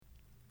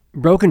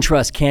Broken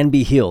trust can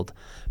be healed,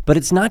 but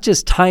it's not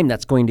just time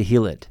that's going to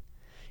heal it.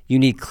 You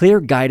need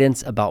clear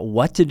guidance about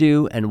what to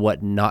do and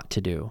what not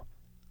to do.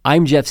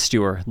 I'm Jeff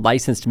Stewart,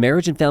 licensed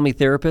marriage and family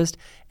therapist,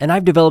 and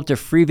I've developed a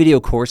free video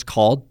course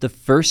called The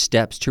First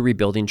Steps to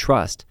Rebuilding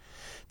Trust.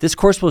 This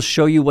course will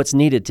show you what's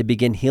needed to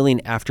begin healing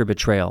after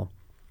betrayal.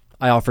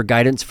 I offer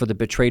guidance for the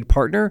betrayed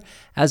partner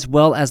as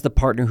well as the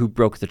partner who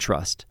broke the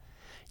trust.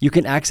 You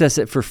can access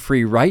it for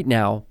free right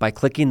now by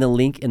clicking the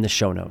link in the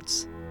show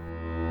notes.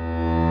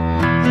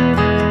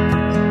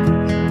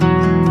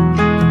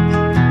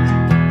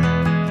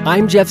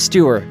 I'm Jeff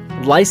Stewart,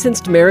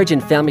 licensed marriage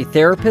and family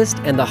therapist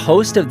and the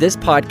host of this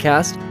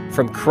podcast,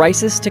 From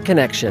Crisis to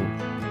Connection.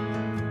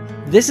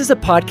 This is a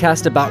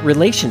podcast about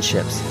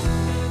relationships.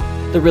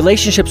 The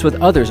relationships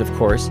with others, of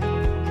course,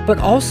 but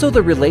also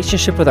the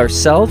relationship with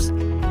ourselves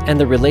and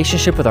the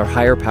relationship with our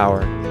higher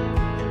power.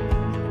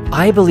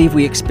 I believe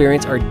we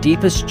experience our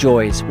deepest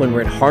joys when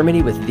we're in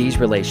harmony with these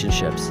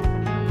relationships.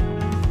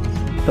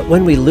 But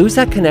when we lose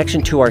that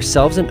connection to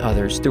ourselves and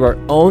others through our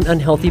own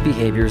unhealthy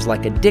behaviors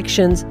like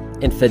addictions,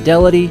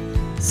 infidelity,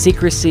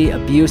 secrecy,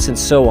 abuse, and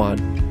so on,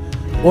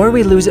 or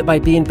we lose it by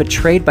being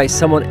betrayed by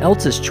someone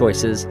else's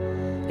choices,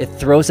 it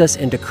throws us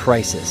into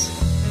crisis.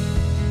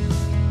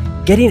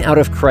 Getting out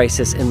of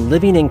crisis and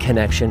living in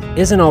connection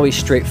isn't always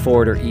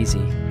straightforward or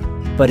easy,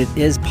 but it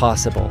is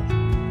possible.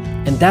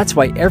 And that's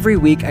why every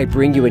week I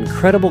bring you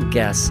incredible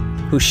guests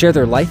who share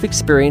their life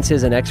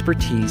experiences and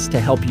expertise to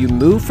help you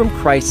move from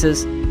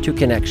crisis to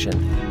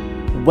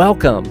connection.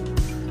 Welcome.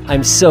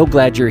 I'm so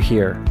glad you're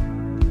here.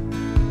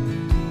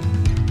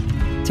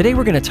 Today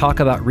we're going to talk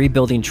about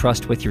rebuilding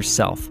trust with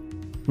yourself.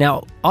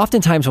 Now,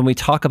 oftentimes when we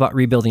talk about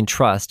rebuilding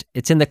trust,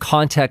 it's in the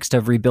context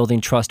of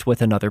rebuilding trust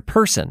with another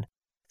person.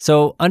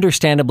 So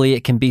understandably,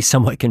 it can be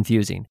somewhat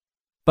confusing.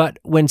 But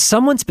when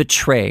someone's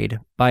betrayed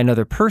by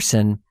another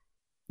person,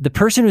 the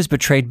person who's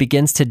betrayed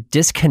begins to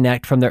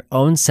disconnect from their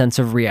own sense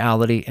of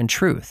reality and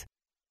truth.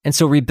 And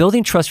so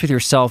rebuilding trust with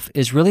yourself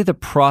is really the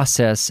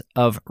process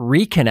of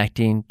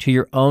reconnecting to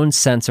your own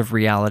sense of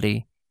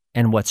reality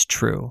and what's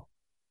true.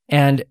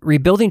 And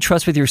rebuilding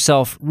trust with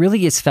yourself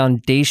really is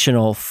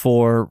foundational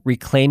for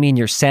reclaiming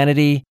your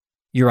sanity,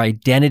 your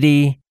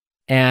identity,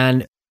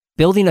 and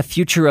building a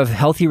future of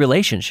healthy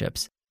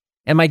relationships.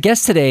 And my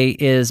guest today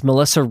is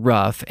Melissa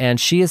Ruff,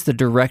 and she is the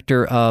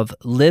director of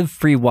Live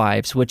Free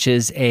Wives, which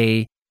is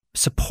a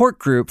support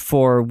group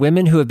for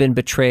women who have been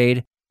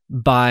betrayed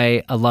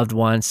by a loved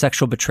one,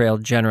 sexual betrayal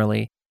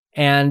generally.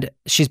 And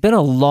she's been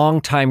a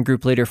long-time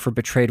group leader for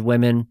betrayed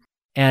women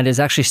and is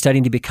actually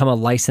studying to become a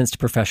licensed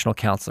professional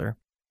counselor.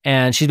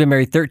 And she's been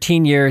married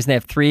 13 years and they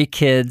have 3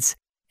 kids.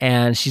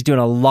 And she's doing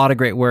a lot of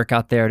great work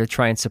out there to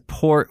try and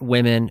support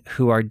women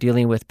who are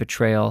dealing with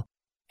betrayal.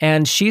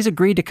 And she's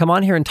agreed to come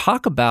on here and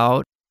talk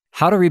about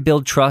how to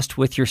rebuild trust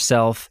with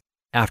yourself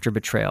after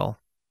betrayal.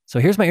 So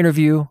here's my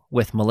interview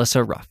with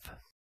Melissa Ruff.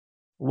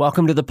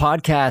 Welcome to the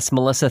podcast,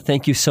 Melissa.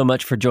 Thank you so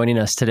much for joining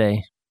us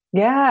today.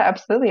 Yeah,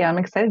 absolutely. I'm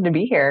excited to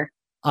be here.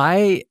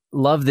 I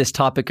love this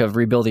topic of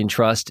rebuilding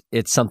trust.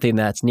 It's something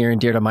that's near and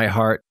dear to my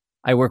heart.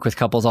 I work with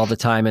couples all the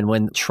time, and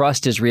when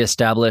trust is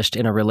reestablished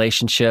in a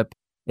relationship,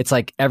 it's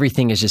like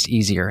everything is just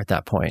easier at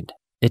that point.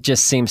 It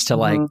just seems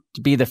to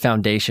be the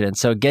foundation. And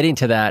so getting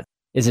to that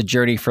is a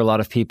journey for a lot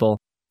of people.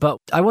 But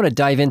I want to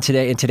dive in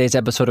today's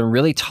episode and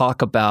really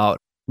talk about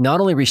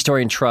not only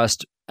restoring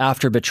trust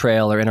after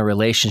betrayal or in a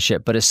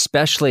relationship, but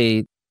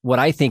especially what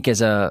I think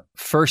is a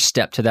first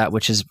step to that,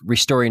 which is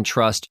restoring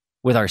trust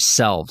with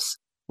ourselves,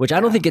 which I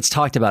don't think gets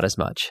talked about as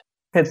much.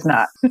 It's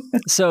not.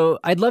 So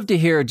I'd love to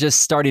hear,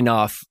 just starting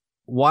off,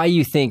 why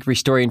you think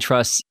restoring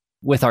trust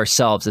with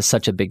ourselves is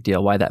such a big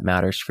deal, why that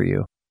matters for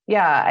you.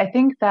 Yeah, I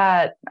think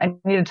that I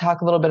need to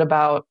talk a little bit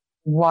about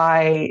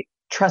why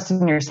trust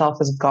in yourself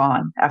is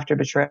gone after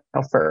betrayal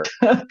first.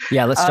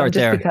 Yeah, let's start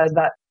there. Just because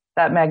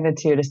that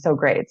magnitude is so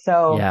great.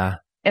 So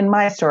in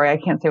my story, I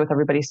can't say with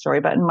everybody's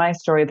story, but in my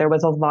story, there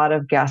was a lot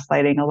of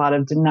gaslighting, a lot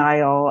of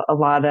denial, a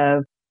lot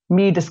of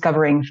me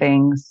discovering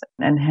things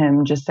and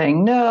him just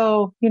saying,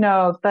 no,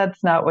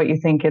 that's not what you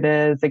think it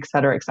is, et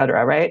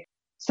cetera, right?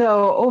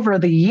 So over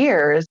the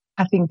years,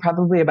 I think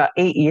probably about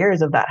 8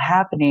 years of that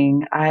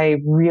happening, I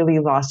really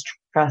lost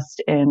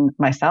trust in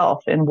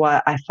myself, in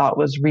what I thought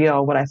was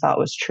real, what I thought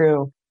was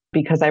true,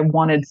 because I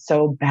wanted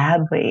so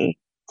badly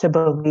to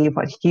believe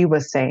what he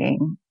was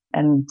saying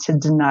and to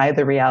deny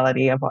the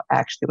reality of what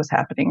actually was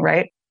happening,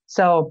 right?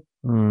 So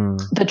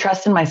the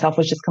trust in myself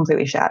was just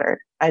completely shattered.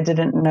 I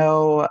didn't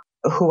know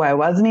who I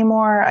was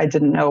anymore. I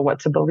didn't know what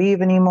to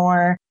believe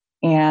anymore.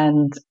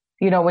 And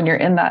when you're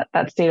in that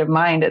state of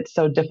mind, it's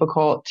so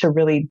difficult to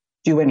really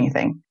do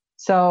anything.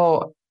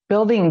 So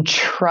building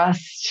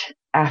trust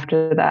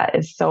after that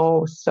is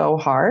so, so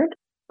hard.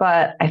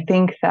 But I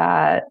think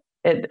that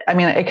it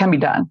can be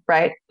done,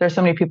 right? There's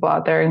so many people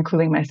out there,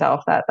 including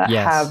myself, that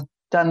Yes. have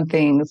done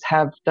things,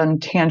 have done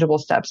tangible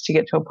steps to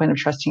get to a point of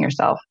trusting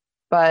yourself.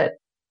 But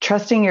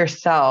trusting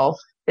yourself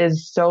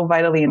is so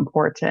vitally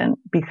important,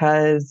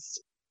 because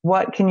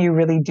what can you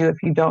really do if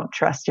you don't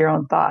trust your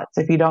own thoughts,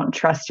 if you don't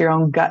trust your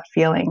own gut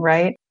feeling,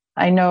 right?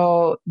 I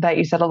know that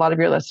you said a lot of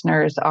your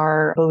listeners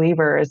are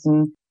believers.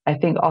 And I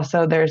think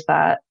also there's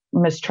that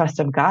mistrust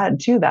of God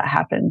too that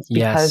happens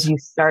because you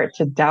start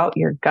to doubt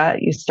your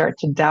gut. You start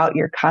to doubt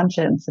your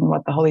conscience and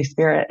what the Holy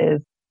Spirit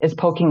is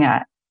poking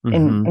at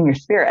in your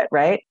spirit,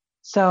 right?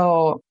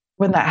 So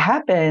when that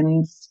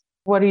happens,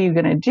 what are you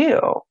going to do?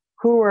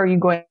 Who are you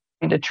going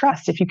to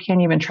trust if you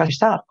can't even trust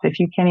yourself, if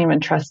you can't even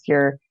trust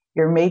your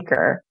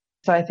maker?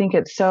 So I think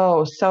it's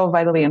so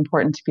vitally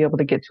important to be able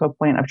to get to a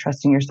point of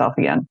trusting yourself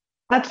again.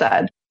 That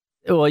said.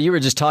 Well, you were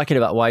just talking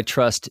about why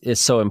trust is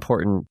so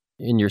important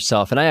in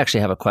yourself. And I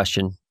actually have a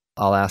question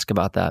I'll ask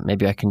about that.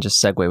 Maybe I can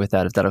just segue with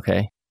that. Is that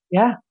okay?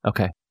 Yeah.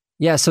 Okay.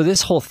 Yeah. So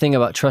this whole thing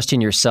about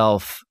trusting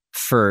yourself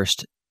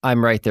first,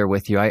 I'm right there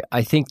with you.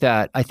 I think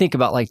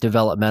about like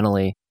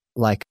developmentally,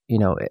 like,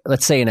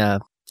 let's say in an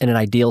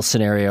ideal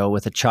scenario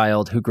with a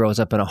child who grows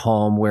up in a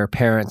home where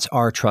parents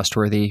are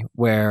trustworthy,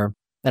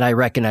 and I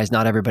recognize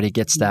not everybody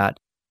gets that,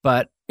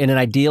 but in an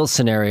ideal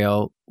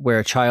scenario where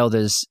a child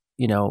is,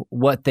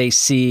 what they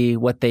see,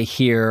 what they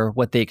hear,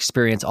 what they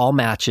experience all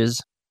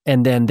matches,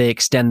 and then they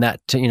extend that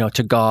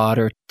to God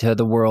or to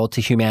the world,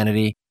 to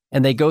humanity,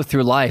 and they go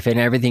through life and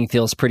everything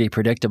feels pretty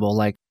predictable,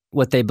 like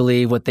what they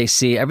believe, what they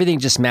see, everything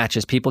just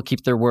matches. People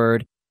keep their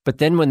word. But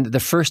then when the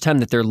first time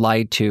that they're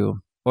lied to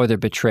or they're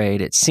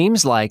betrayed, it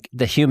seems like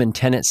the human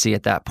tendency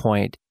at that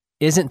point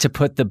isn't to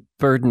put the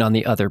burden on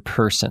the other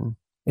person.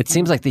 It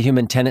seems like the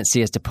human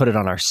tendency is to put it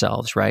on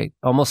ourselves, right?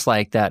 Almost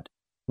like that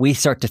we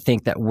start to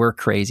think that we're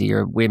crazy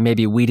or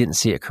maybe we didn't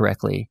see it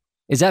correctly.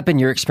 Has that been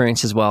your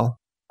experience as well?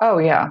 Oh,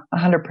 yeah,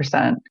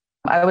 100%.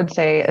 I would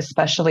say,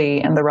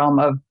 especially in the realm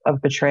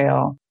of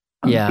betrayal.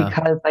 Yeah.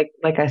 Because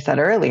like I said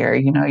earlier,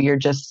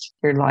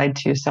 you're lied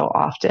to so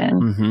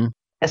often,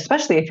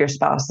 especially if your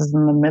spouse is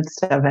in the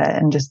midst of it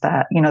and just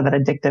that, that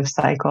addictive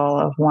cycle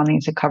of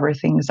wanting to cover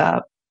things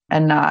up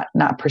and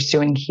not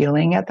pursuing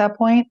healing at that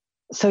point.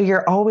 So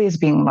you're always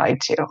being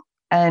lied to.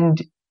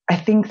 And I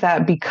think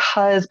that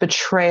because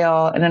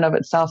betrayal in and of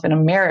itself in a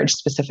marriage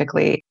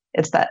specifically,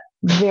 it's that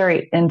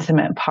very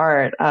intimate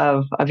part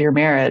of your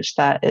marriage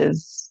that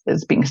is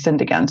being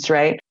sinned against,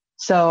 right?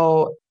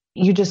 So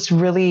you just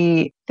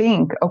really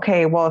think,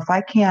 okay, well, if I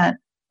can't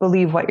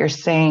believe what you're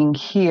saying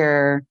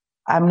here,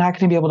 I'm not going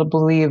to be able to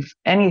believe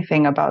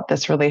anything about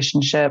this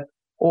relationship.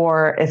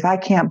 Or if I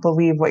can't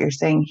believe what you're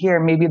saying here,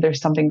 maybe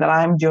there's something that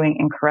I'm doing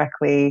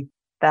incorrectly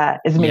that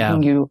is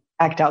making you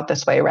act out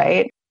this way,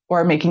 right?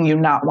 Or making you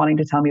not wanting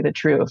to tell me the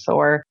truth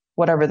or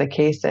whatever the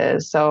case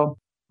is. So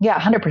yeah,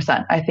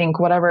 100%. I think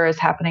whatever is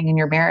happening in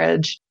your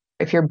marriage,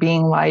 if you're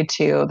being lied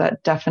to,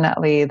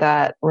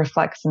 that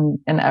reflects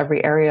in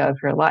every area of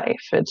your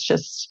life. It's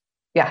just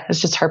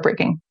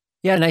heartbreaking.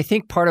 Yeah. And I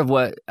think part of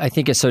what I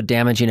think is so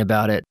damaging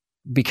about it,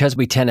 because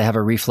we tend to have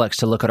a reflex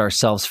to look at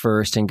ourselves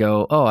first and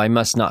go, oh, I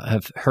must not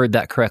have heard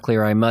that correctly,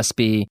 or I must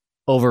be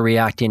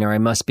overreacting, or I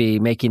must be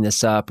making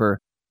this up or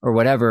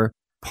whatever.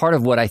 Part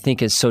of what I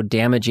think is so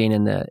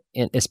damaging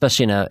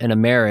especially in a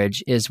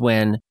marriage is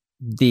when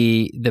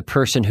the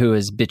person who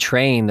is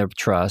betraying the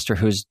trust or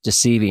who's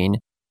deceiving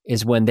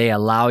is when they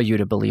allow you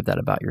to believe that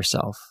about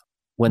yourself,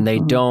 when they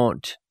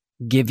don't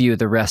give you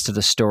the rest of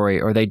the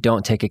story or they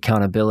don't take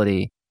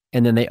accountability.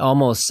 And then they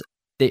almost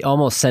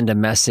send a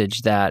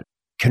message that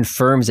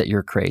confirms that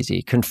you're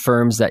crazy,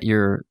 confirms that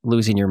you're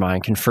losing your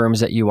mind,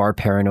 confirms that you are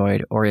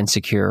paranoid or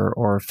insecure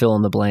or fill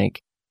in the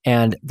blank.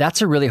 And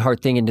that's a really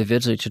hard thing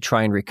individually to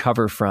try and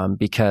recover from,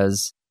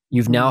 because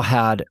you've now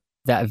had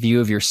that view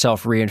of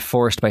yourself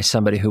reinforced by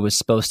somebody who was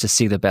supposed to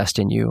see the best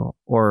in you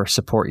or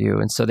support you.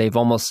 And so they've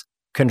almost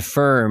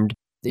confirmed,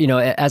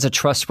 as a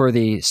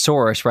trustworthy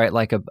source, right?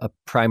 Like a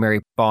primary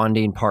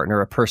bonding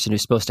partner, a person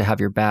who's supposed to have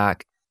your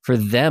back, for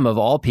them of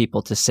all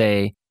people to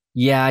say,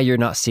 yeah, you're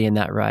not seeing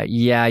that right.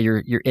 Yeah,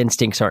 your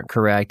instincts aren't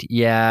correct.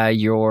 Yeah,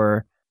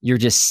 you're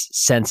just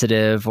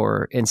sensitive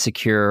or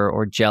insecure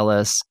or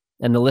jealous.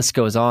 And the list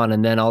goes on.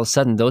 And then all of a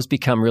sudden, those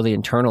become really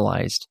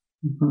internalized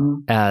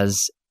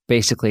as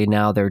basically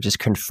now they're just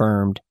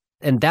confirmed.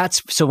 And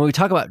so when we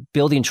talk about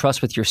building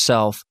trust with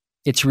yourself,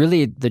 it's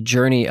really the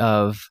journey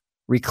of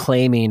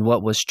reclaiming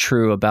what was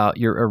true about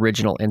your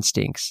original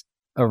instincts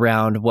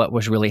around what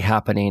was really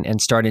happening and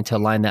starting to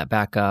line that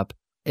back up.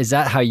 Is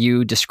that how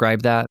you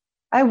describe that?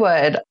 I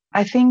would.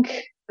 I think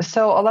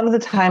so. A lot of the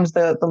times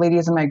the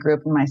ladies in my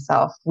group and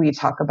myself, we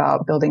talk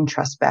about building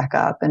trust back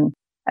up. And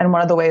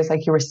one of the ways,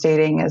 like you were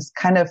stating, is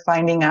kind of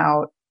finding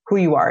out who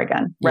you are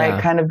again, right?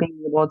 Yeah. Kind of being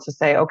able to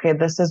say, okay,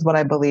 this is what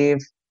I believe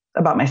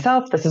about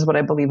myself. This is what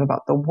I believe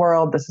about the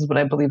world. This is what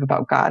I believe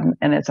about God.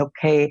 And it's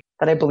okay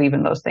that I believe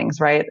in those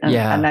things, right?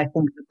 And I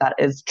think that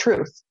is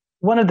truth.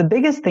 One of the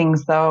biggest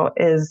things, though,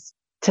 is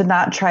to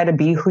not try to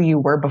be who you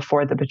were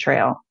before the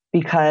betrayal,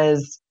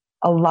 because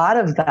a lot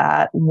of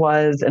that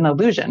was an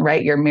illusion,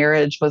 right? Your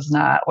marriage was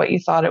not what you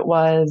thought it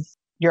was.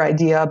 Your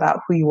idea about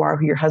who you are,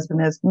 who your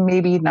husband is,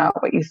 maybe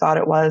not what you thought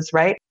it was,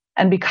 right?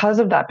 And because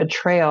of that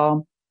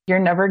betrayal, you're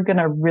never going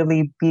to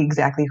really be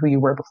exactly who you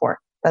were before.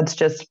 That's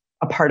just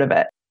a part of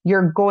it.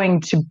 You're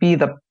going to be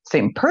the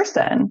same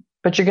person,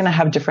 but you're going to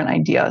have different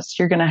ideas.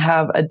 You're going to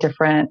have a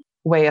different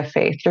way of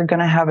faith. You're going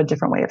to have a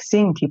different way of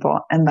seeing people,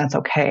 and that's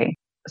okay.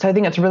 So I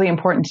think it's really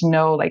important to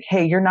know, like,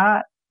 hey, you're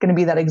not going to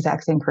be that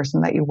exact same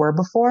person that you were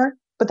before,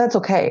 but that's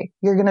okay.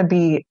 You're going to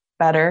be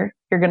better.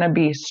 You're going to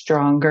be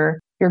stronger.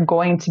 You're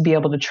going to be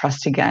able to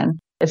trust again.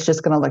 It's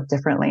just going to look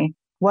differently.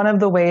 One of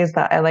the ways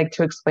that I like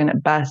to explain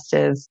it best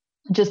is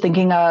just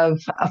thinking of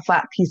a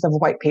flat piece of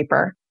white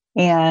paper.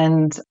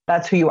 And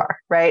that's who you are,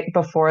 right?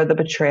 Before the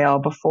betrayal,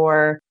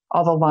 before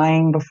all the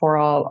lying, before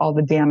all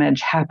the damage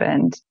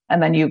happened.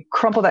 And then you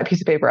crumple that piece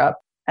of paper up,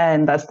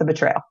 and that's the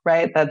betrayal,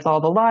 right? That's all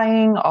the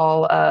lying,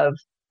 all of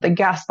the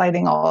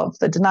gaslighting, all of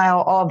the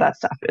denial, all of that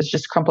stuff is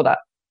just crumpled up.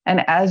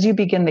 And as you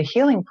begin the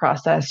healing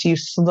process, you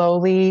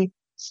slowly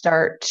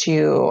start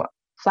to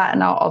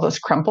flatten out all those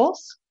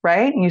crumples,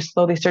 right? And you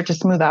slowly start to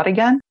smooth out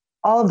again.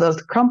 All of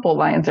those crumple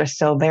lines are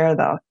still there,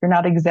 though. You're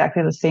not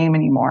exactly the same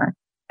anymore.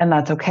 And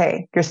that's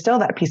okay. You're still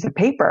that piece of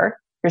paper.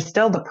 You're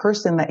still the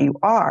person that you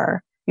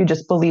are. You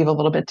just believe a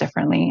little bit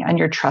differently, and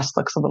your trust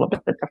looks a little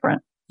bit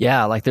different.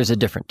 Yeah, like there's a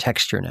different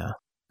texture now.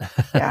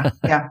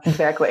 Yeah,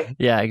 exactly.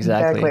 Yeah,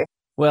 exactly.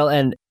 Well,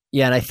 and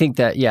I think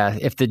that,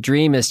 if the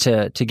dream is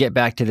to get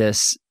back to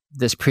this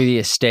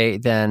previous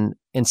state, then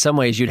in some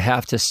ways you'd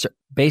have to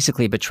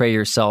basically betray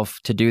yourself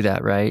to do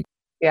that, right?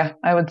 Yeah,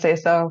 I would say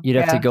so. You'd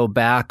have to go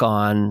back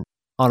on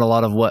a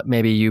lot of what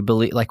maybe you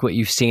believe, like what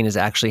you've seen is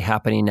actually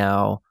happening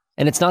now.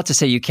 And it's not to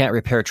say you can't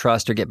repair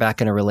trust or get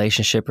back in a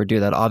relationship or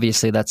do that.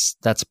 Obviously, that's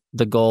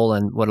the goal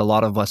and what a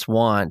lot of us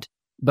want.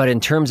 But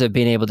in terms of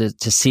being able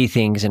to see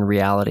things in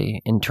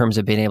reality, in terms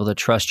of being able to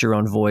trust your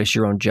own voice,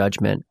 your own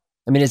judgment,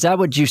 I mean, is that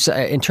what you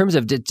say in terms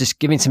of just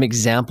giving some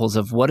examples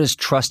of what does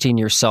trusting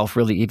yourself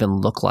really even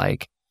look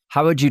like?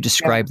 How would you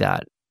describe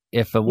that?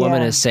 If a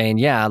woman is saying,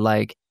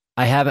 like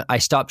I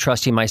stopped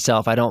trusting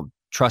myself. I don't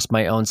trust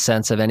my own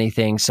sense of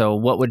anything. So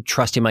what would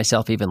trusting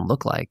myself even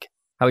look like?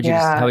 How would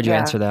you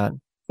answer that?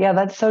 Yeah,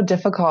 that's so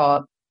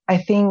difficult. I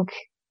think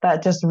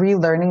that just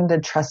relearning to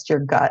trust your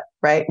gut,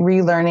 right?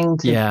 Relearning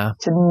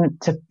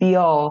to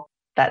feel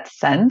that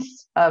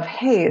sense of,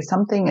 hey,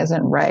 something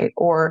isn't right,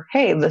 or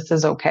hey, this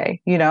is okay,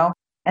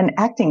 and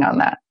acting on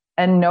that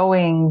and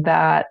knowing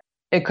that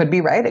it could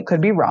be right, it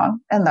could be wrong,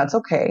 and that's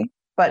okay,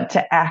 but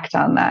to act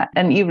on that.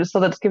 And even so,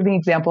 let's give the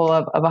example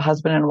of a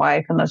husband and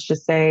wife. And let's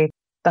just say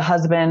the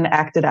husband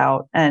acted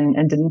out and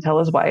didn't tell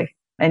his wife.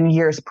 And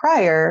years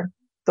prior,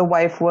 the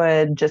wife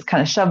would just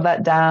kind of shove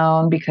that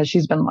down because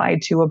she's been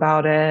lied to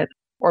about it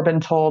or been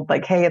told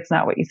like, hey, it's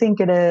not what you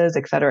think it is,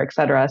 et cetera, et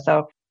cetera.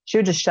 So she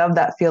would just shove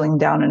that feeling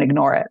down and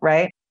ignore it,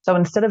 right? So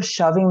instead of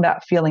shoving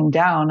that feeling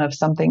down of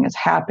something is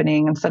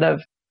happening, instead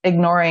of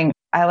ignoring,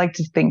 I like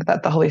to think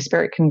that the Holy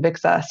Spirit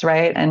convicts us,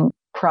 right? And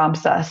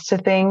prompts us to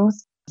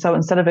things. So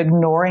instead of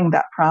ignoring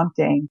that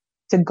prompting,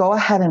 to go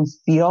ahead and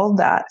feel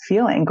that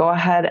feeling, go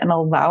ahead and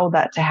allow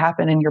that to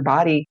happen in your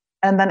body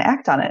and then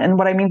act on it. And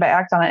what I mean by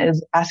act on it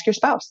is ask your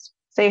spouse.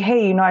 Say,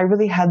 hey, I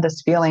really had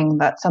this feeling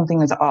that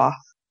something is off.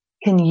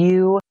 Can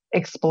you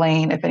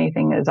explain if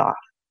anything is off?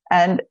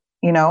 And,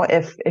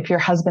 if your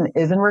husband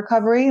is in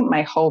recovery,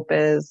 my hope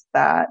is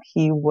that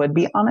he would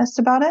be honest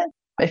about it.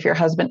 If your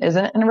husband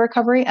isn't in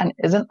recovery and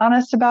isn't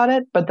honest about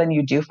it, but then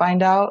you do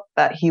find out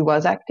that he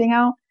was acting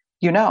out,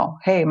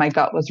 hey, my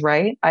gut was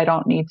right. I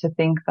don't need to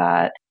think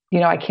that,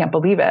 I can't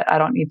believe it. I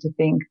don't need to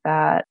think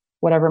that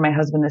whatever my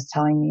husband is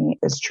telling me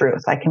is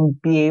truth. I can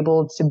be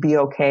able to be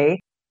okay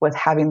with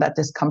having that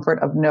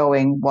discomfort of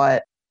knowing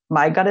what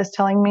my gut is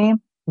telling me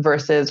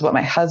versus what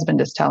my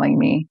husband is telling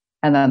me,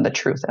 and then the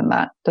truth in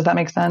that. Does that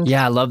make sense?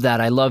 Yeah, I love that.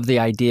 I love the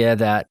idea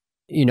that,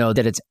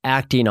 that it's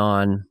acting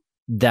on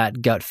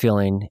that gut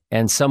feeling.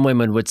 And some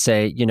women would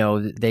say,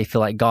 they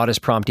feel like God is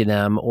prompting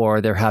them,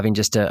 or they're having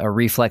just a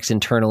reflex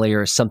internally,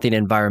 or something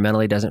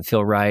environmentally doesn't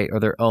feel right, or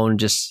their own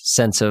just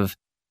sense of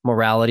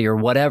morality or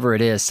whatever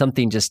it is.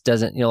 Something just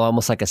doesn't,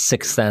 almost like a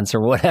sixth sense or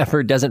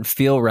whatever, doesn't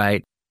feel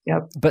right.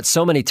 Yep. But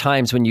so many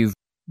times when you've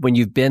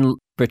been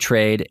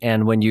betrayed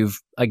and when you've,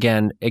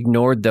 again,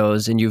 ignored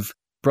those and you've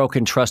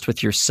broken trust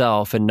with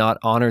yourself and not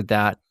honored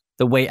that,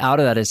 the way out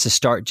of that is to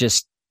start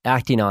just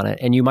acting on it.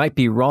 And you might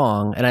be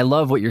wrong. And I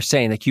love what you're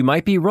saying. Like, you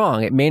might be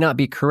wrong. It may not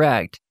be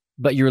correct,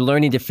 but you're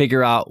learning to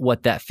figure out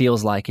what that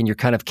feels like. And you're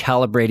kind of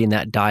calibrating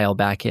that dial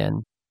back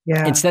in.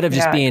 Yeah. Instead of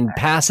just being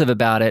passive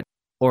about it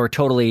or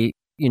totally,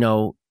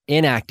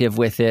 inactive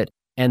with it,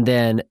 and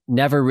then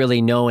never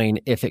really knowing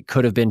if it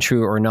could have been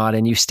true or not.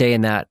 And you stay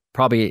in that,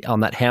 probably on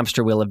that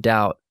hamster wheel of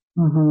doubt.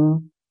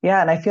 Mm-hmm.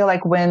 Yeah. And I feel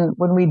like when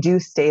we do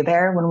stay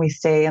there, when we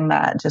stay in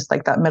that, just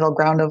like that middle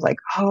ground of like,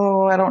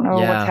 oh, I don't know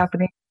what's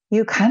happening,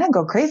 you kind of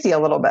go crazy a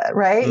little bit,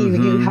 right?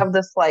 Mm-hmm. You have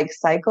this like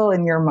cycle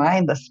in your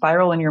mind, the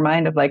spiral in your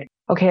mind of like,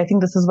 okay, I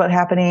think this is what's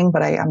happening,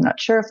 but I'm not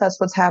sure if that's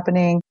what's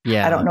happening.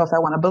 Yeah. I don't know if I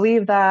want to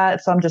believe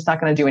that. So I'm just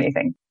not going to do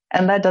anything.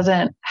 And that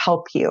doesn't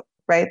help you,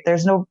 right?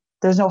 There's no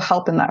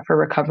help in that for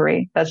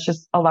recovery. That's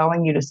just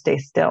allowing you to stay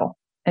still.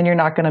 And you're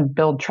not going to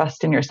build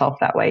trust in yourself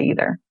that way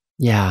either.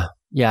 Yeah.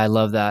 Yeah. I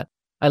love that.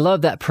 I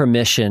love that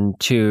permission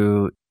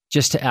to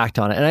just to act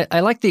on it. And I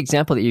like the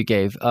example that you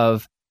gave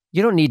of,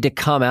 you don't need to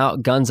come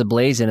out guns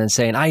a-blazing and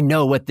saying, I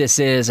know what this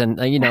is, and,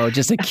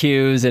 just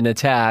accuse and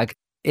attack.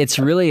 it's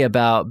really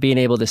about being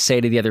able to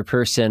say to the other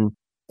person,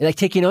 like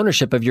taking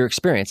ownership of your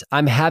experience.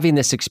 I'm having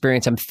this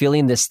experience. I'm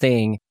feeling this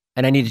thing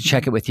and I need to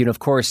check it with you. And of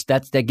course,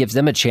 that gives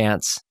them a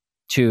chance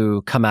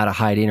to come out of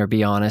hiding or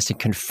be honest and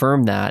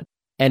confirm that.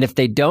 And if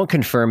they don't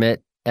confirm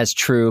it as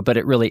true, but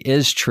it really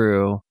is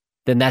true,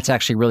 then that's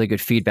actually really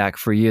good feedback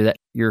for you that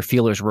your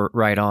feelers were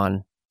right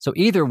on. So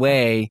either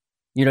way,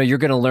 you're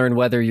going to learn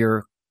whether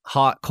you're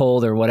hot,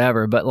 cold, or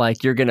whatever, but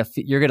like you're going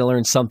to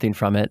learn something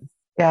from it.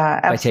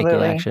 Yeah, absolutely. By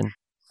taking action.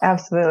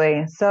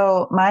 Absolutely.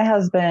 So my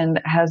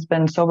husband has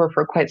been sober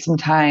for quite some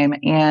time,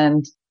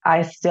 and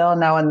I still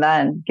now and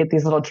then get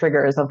these little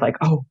triggers of like,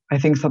 oh, I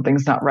think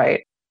something's not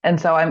right. And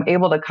so I'm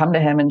able to come to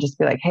him and just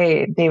be like,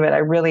 hey, David,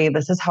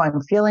 this is how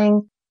I'm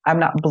feeling. I'm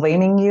not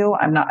blaming you.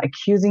 I'm not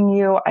accusing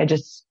you.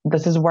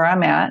 This is where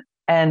I'm at.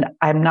 And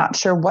I'm not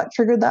sure what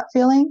triggered that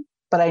feeling,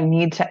 but I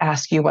need to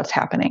ask you what's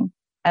happening.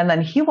 And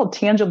then he will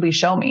tangibly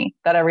show me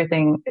that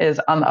everything is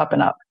on the up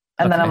and up.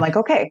 And then I'm like,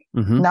 okay,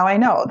 now I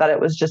know that it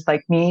was just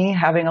like me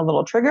having a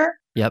little trigger.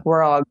 Yep.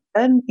 We're all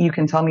good. You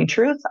can tell me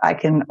truth. I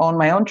can own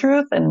my own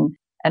truth and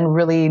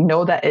really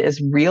know that it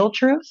is real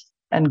truth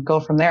and go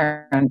from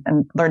there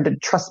and learn to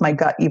trust my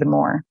gut even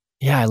more.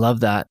 Yeah, I love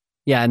that.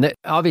 Yeah. And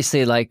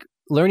obviously like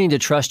learning to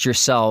trust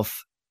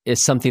yourself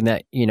is something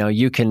that,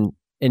 you can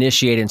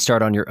initiate and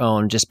start on your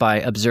own just by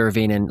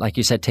observing and, like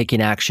you said,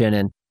 taking action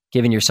and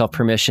giving yourself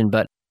permission.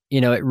 But,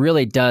 it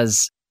really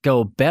does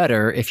go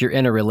better if you're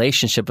in a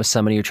relationship with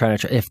somebody you're trying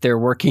to, if they're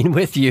working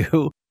with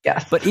you.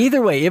 Yes. But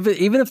either way,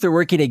 even if they're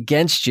working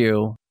against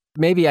you,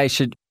 maybe I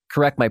should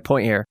correct my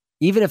point here.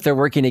 Even if they're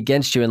working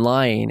against you and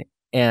lying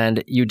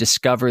and you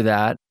discover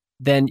that,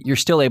 then you're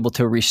still able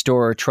to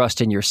restore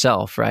trust in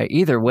yourself, right?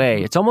 Either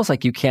way, it's almost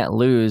like you can't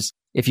lose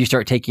if you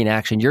start taking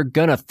action. You're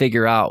going to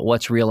figure out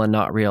what's real and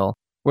not real,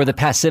 where the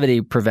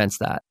passivity prevents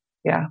that.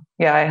 Yeah.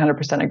 Yeah, I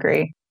 100%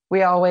 agree.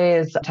 We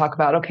always talk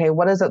about, okay,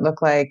 what does it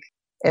look like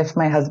if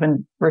my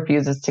husband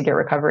refuses to get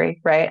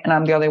recovery, right? And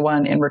I'm the only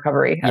one in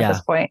recovery at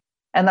this point.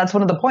 And that's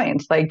one of the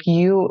points. Like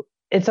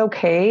it's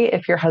okay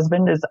if your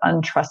husband is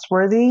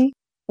untrustworthy.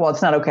 Well,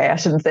 it's not okay. I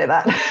shouldn't say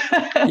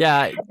that.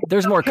 Yeah,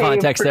 there's more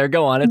context there.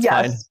 Go on. It's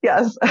fine.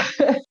 Yes.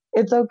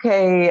 It's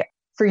okay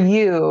for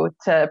you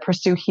to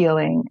pursue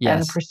healing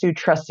and pursue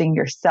trusting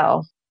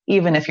yourself,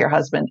 even if your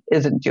husband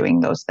isn't doing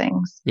those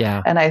things.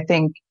 Yeah. And I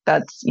think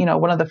that's,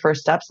 one of the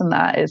first steps in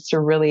that is to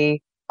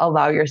really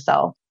allow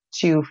yourself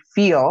to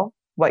feel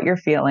what you're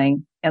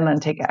feeling and then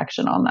take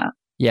action on that.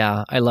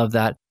 Yeah, I love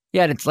that.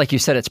 Yeah, it's like you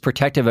said, it's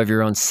protective of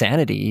your own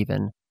sanity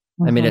even.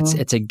 I mean,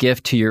 it's a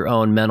gift to your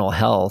own mental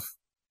health.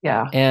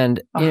 Yeah.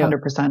 And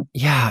 100%.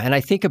 Yeah. And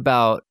I think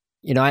about,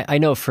 I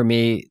know for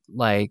me,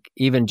 like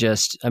even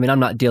just, I'm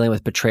not dealing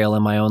with betrayal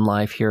in my own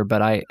life here,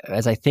 but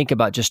as I think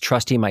about just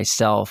trusting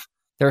myself,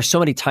 there are so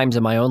many times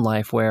in my own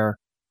life where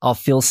I'll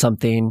feel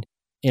something,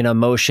 an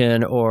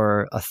emotion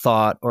or a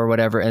thought or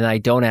whatever, and I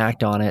don't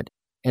act on it.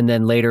 And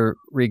then later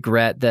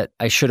regret that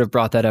I should have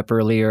brought that up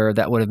earlier.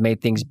 That would have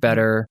made things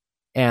better.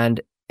 And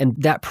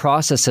that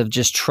process of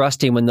just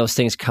trusting when those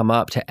things come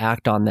up to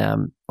act on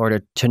them or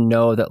to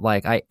know that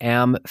like I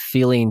am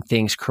feeling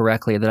things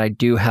correctly, that I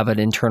do have an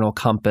internal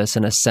compass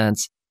in a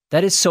sense,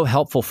 that is so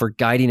helpful for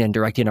guiding and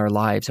directing our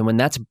lives. And when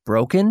that's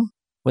broken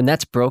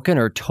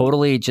or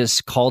totally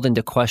just called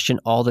into question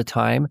all the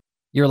time,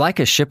 you're like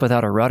a ship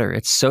without a rudder.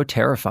 It's so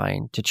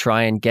terrifying to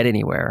try and get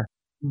anywhere.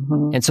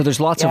 Mm-hmm. And so there's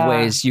lots of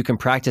ways you can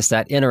practice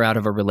that in or out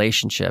of a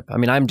relationship.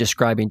 I'm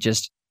describing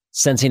just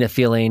sensing a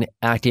feeling,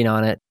 acting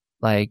on it,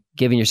 like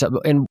giving yourself.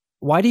 And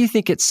why do you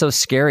think it's so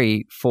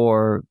scary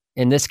for,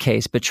 in this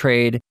case,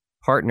 betrayed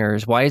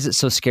partners? Why is it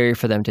so scary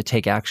for them to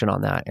take action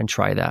on that and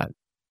try that?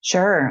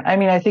 Sure.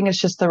 I think it's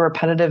just the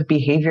repetitive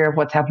behavior of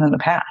what's happened in the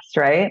past,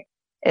 right?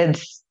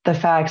 It's the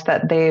fact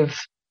that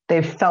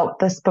they've felt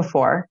this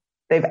before.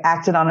 They've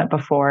acted on it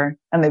before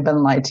and they've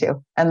been lied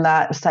to. And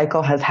that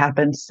cycle has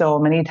happened so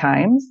many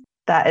times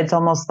that it's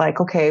almost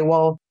like, okay,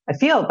 well, I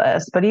feel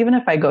this, but even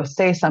if I go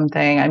say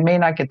something, I may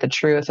not get the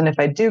truth. And if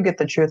I do get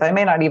the truth, I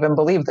may not even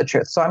believe the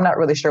truth. So I'm not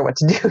really sure what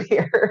to do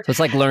here. So it's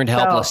like learned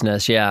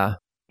helplessness. Yeah.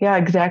 Yeah,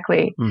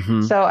 exactly.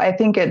 Mm-hmm. So I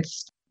think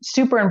it's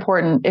super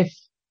important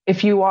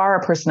if you are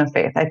a person of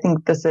faith, I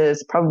think this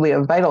is probably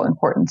of vital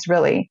importance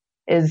really,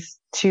 is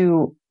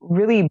to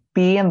really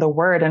be in the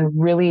Word and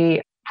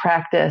really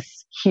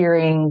practice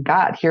hearing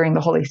God, hearing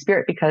the Holy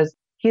Spirit, because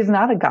He's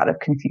not a God of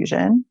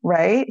confusion,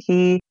 right?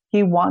 He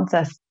wants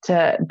us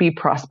to be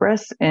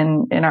prosperous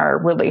in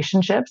our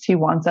relationships. He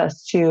wants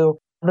us to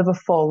live a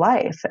full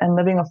life, and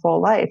living a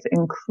full life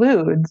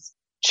includes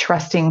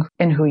trusting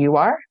in who you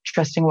are,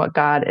 trusting what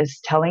God is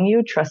telling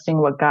you,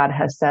 trusting what God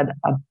has said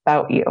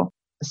about you.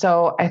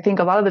 So I think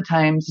a lot of the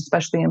times,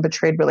 especially in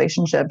betrayed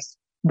relationships,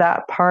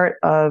 that part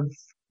of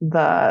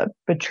the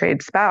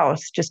betrayed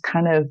spouse just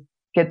kind of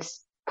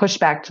gets pushed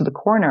back to the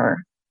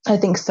corner. I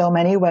think so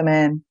many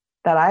women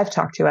that I've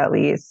talked to, at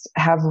least,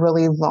 have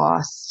really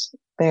lost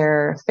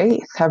their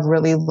faith, have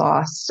really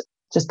lost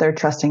just their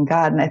trust in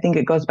God. And I think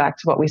it goes back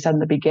to what we said in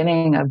the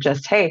beginning of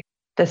just, hey,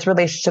 this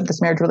relationship,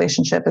 this marriage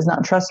relationship is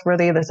not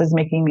trustworthy. This is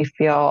making me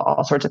feel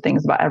all sorts of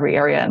things about every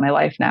area in my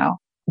life now.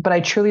 But I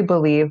truly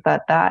believe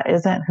that that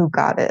isn't who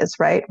God is,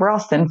 right? We're all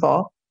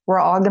sinful. We're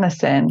all going to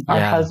sin. Our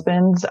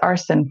husbands are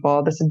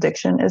sinful. This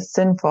addiction is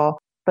sinful,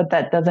 but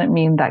that doesn't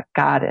mean that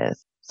God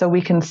is. So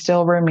we can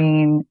still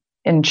remain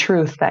in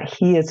truth that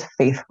he is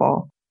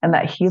faithful and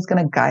that he's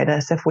going to guide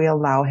us if we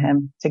allow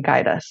him to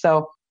guide us.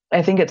 So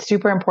I think it's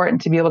super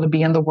important to be able to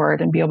be in the word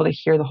and be able to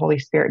hear the Holy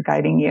Spirit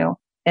guiding you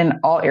in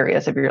all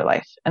areas of your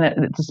life. And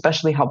it's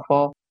especially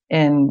helpful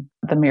in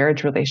the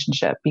marriage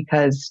relationship,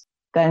 because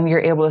then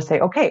you're able to say,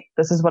 okay,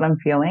 this is what I'm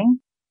feeling.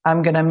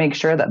 I'm going to make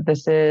sure that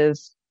this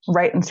is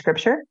right in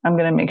scripture. I'm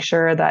going to make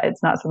sure that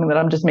it's not something that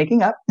I'm just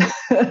making up.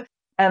 And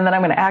then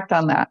I'm going to act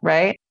on that,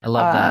 right? I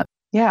love that.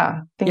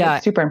 Yeah, I think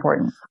it's super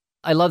important.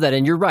 I love that.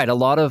 And you're right. A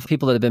lot of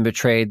people that have been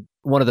betrayed,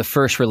 one of the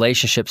first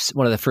relationships,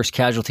 one of the first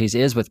casualties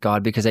is with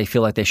God, because they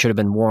feel like they should have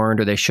been warned,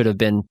 or they should have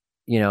been,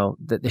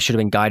 that they should have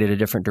been guided a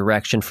different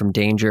direction from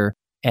danger.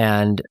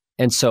 And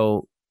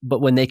so, but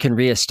when they can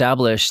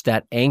reestablish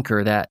that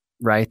anchor,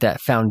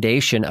 that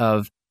foundation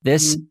of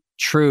this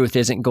truth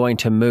isn't going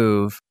to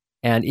move.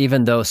 And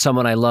even though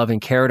someone I love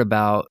and care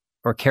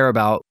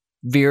about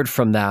veered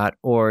from that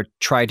or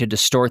tried to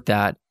distort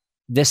that,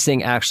 this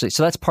thing actually,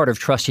 so that's part of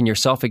trusting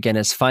yourself again,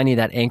 is finding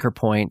that anchor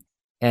point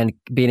and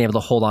being able to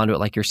hold on to it,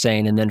 like you're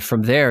saying. And then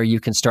from there, you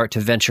can start to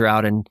venture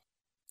out and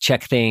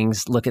check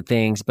things, look at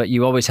things, but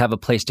you always have a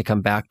place to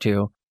come back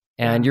to.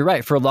 And you're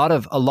right. For a lot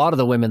of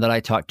the women that I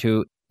talk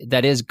to,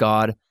 that is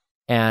God,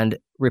 and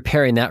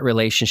repairing that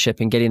relationship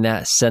and getting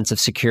that sense of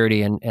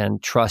security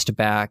and trust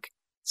back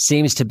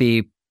seems to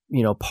be,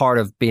 part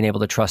of being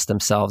able to trust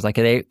themselves. Like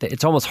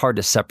it's almost hard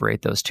to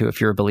separate those two if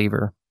you're a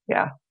believer.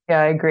 Yeah,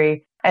 I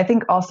agree. I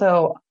think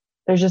also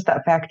there's just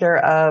that factor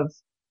of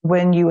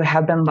when you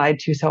have been lied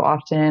to so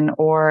often,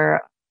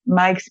 or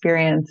my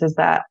experience is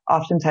that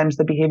oftentimes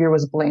the behavior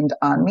was blamed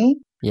on me.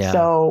 Yeah.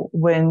 So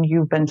when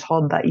you've been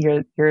told that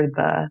you're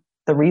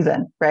the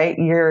reason, right?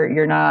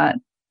 You're not,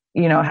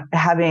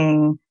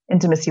 having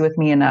intimacy with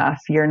me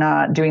enough. You're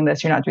not doing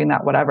this. You're not doing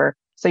that, whatever.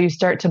 So you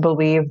start to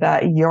believe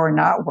that you're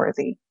not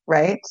worthy,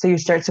 right? So you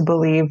start to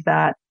believe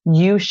that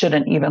you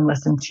shouldn't even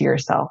listen to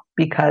yourself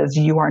because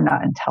you are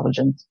not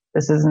intelligent.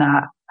 This is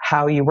not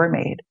how you were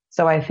made.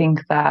 So I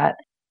think that,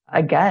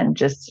 again,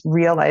 just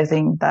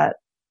realizing that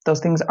those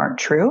things aren't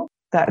true,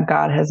 that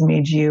God has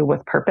made you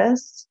with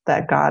purpose,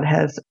 that God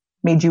has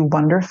made you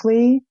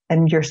wonderfully,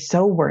 and you're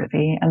so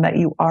worthy, and that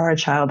you are a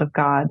child of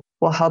God,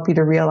 will help you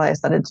to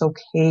realize that it's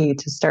okay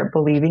to start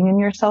believing in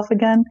yourself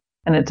again,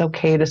 and it's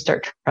okay to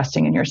start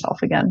trusting in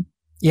yourself again.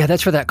 Yeah,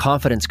 that's where that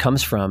confidence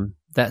comes from,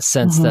 that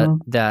sense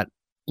that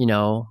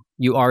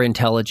you are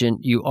intelligent,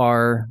 you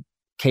are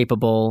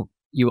capable,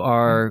 you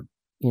are,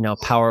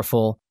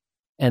 powerful,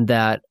 and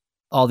that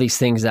all these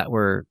things that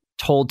were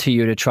told to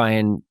you to try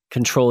and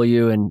control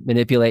you and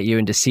manipulate you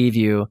and deceive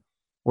you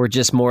were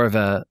just more of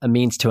a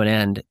means to an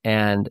end,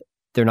 and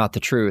they're not the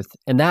truth.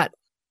 And that,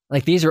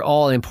 these are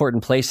all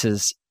important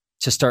places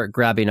to start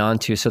grabbing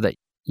onto so that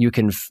you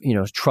can,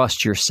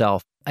 trust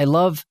yourself. I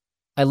love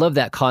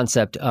that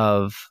concept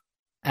of,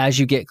 as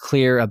you get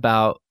clear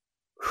about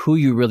who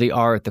you really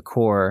are at the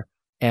core,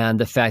 and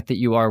the fact that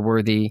you are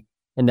worthy,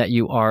 and that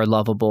you are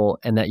lovable,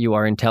 and that you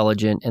are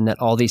intelligent, and that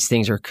all these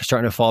things are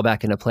starting to fall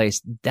back into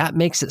place, that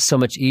makes it so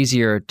much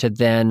easier to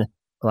then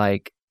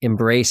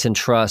embrace and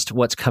trust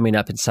what's coming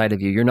up inside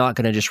of you. You're not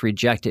going to just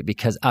reject it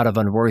because out of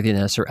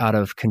unworthiness or out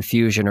of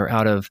confusion or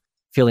out of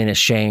feeling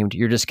ashamed.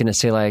 You're just going to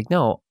say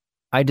no,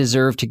 I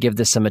deserve to give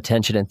this some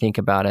attention and think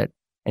about it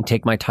and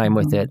take my time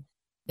with it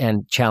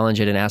and challenge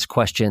it and ask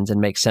questions and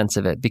make sense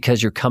of it,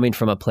 because you're coming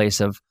from a place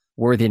of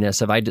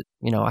worthiness of, I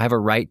have a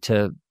right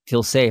to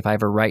feel safe. I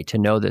have a right to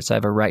know this. I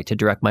have a right to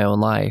direct my own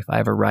life. I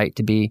have a right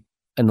to be,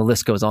 and the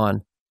list goes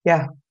on.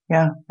 Yeah,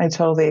 I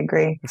totally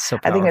agree. It's so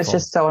powerful. I think it's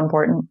just so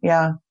important.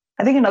 Yeah.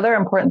 I think another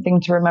important thing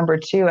to remember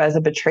too, as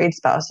a betrayed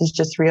spouse, is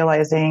just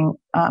realizing,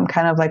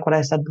 kind of like what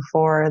I said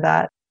before,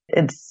 that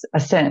it's a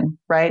sin,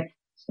 right?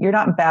 You're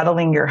not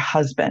battling your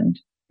husband,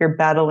 you're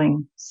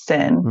battling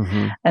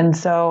sin. And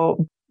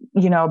so,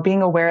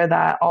 being aware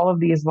that all of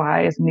these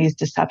lies and these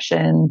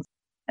deceptions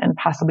and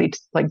possibly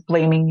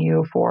blaming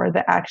you for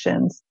the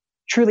actions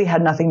truly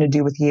had nothing to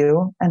do with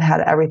you, and had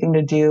everything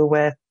to do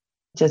with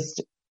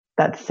just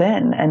that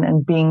sin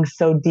and being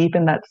so deep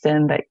in that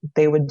sin that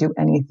they would do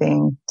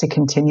anything to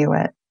continue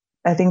it.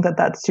 I think that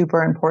that's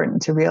super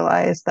important to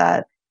realize,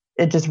 that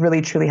it just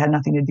really truly had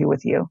nothing to do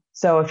with you.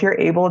 So if you're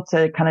able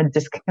to kind of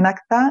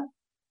disconnect that,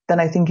 then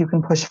I think you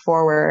can push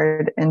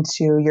forward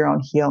into your own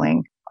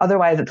healing.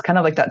 Otherwise, it's kind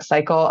of like that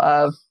cycle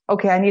of,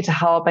 okay, I need to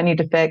help, I need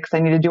to fix, I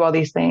need to do all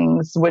these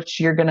things, which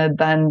you're going to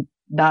then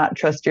not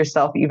trust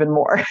yourself even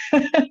more.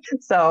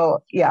 So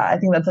yeah, I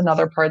think that's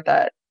another part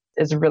that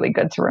is really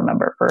good to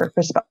remember for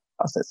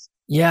spouses.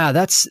 Yeah,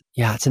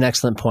 it's an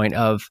excellent point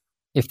of,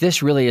 if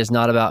this really is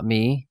not about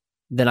me,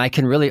 then I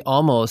can really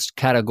almost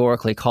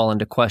categorically call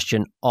into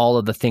question all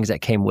of the things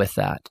that came with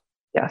that.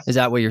 Yes. Is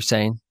that what you're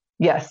saying?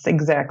 Yes,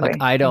 exactly.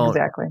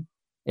 Exactly.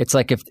 It's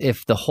like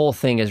if the whole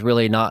thing is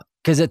really not,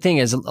 because the thing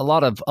is, a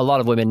lot of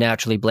women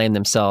naturally blame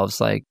themselves,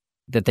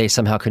 that they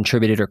somehow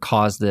contributed or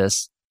caused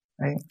this.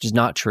 which is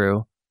not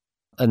true.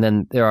 And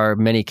then there are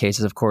many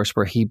cases, of course,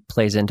 where he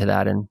plays into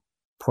that and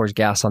pours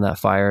gas on that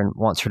fire and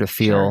wants her to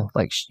feel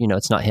like,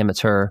 it's not him,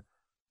 it's her.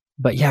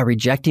 But yeah,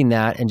 rejecting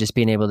that and just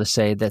being able to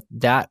say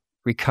that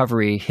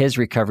recovery, his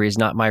recovery, is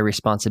not my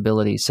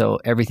responsibility. So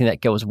everything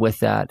that goes with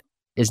that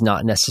is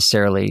not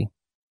necessarily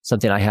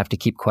something I have to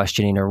keep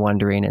questioning or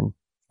wondering.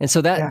 And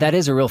so that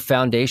is a real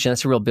foundation.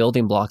 That's a real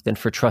building block then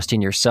for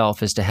trusting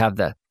yourself, is to have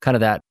the kind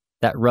of that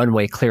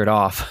runway cleared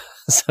off.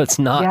 So it's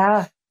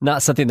not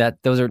something that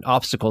those are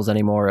obstacles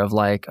anymore of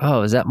like,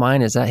 oh, is that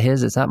mine? Is that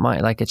his? Is that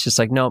mine? Like, it's just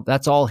like, no,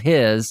 that's all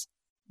his.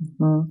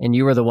 Mm-hmm. And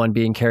you were the one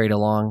being carried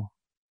along.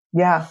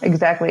 Yeah,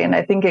 exactly. And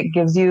I think it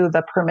gives you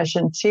the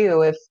permission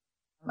too,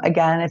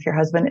 if your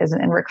husband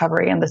isn't in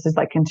recovery and this is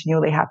like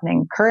continually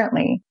happening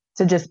currently,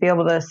 to just be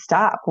able to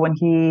stop when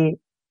he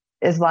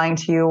is lying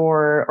to you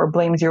or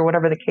blames you or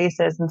whatever the case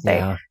is, and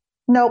say,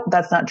 nope,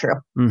 that's not true.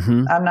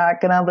 Mm-hmm. I'm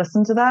not going to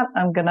listen to that.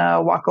 I'm going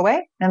to walk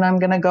away and I'm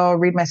going to go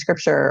read my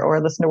scripture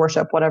or listen to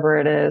worship, whatever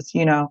it is,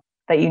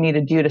 that you need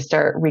to do to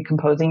start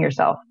recomposing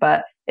yourself.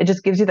 But it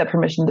just gives you that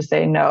permission to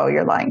say, no,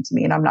 you're lying to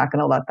me and I'm not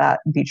going to let that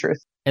be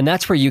truth. And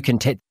that's where you can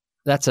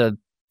that's a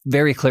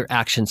very clear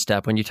action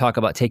step. When you talk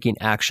about taking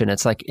action,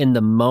 it's like in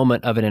the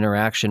moment of an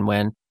interaction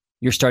when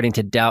you're starting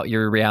to doubt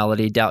your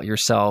reality, doubt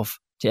yourself,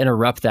 to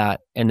interrupt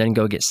that and then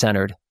go get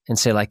centered and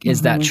say like,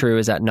 is that true?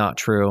 Is that not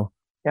true?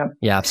 Yep.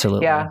 Yeah,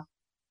 absolutely. Yeah.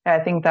 I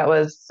think that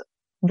was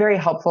very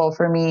helpful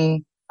for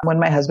me when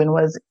my husband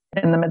was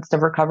in the midst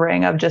of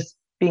recovering, of just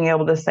being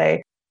able to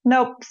say,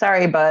 nope,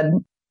 sorry, bud.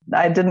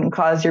 I didn't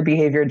cause your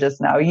behavior just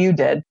now. You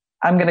did.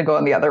 I'm going to go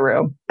in the other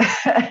room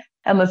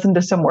and listen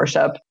to some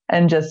worship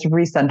and just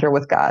recenter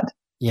with God.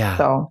 Yeah.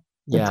 So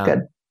it's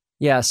good.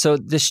 Yeah. So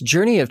this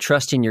journey of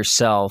trusting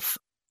yourself,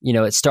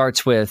 it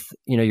starts with,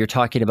 you're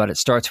talking about, it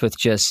starts with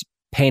just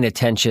paying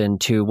attention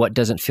to what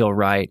doesn't feel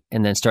right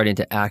and then starting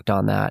to act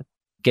on that,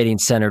 getting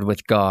centered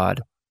with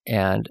God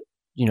and,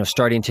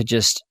 starting to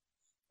just,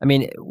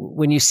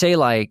 when you say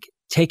like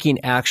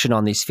taking action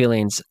on these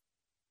feelings,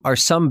 are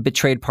some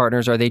betrayed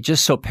partners, are they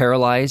just so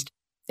paralyzed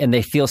and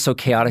they feel so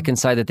chaotic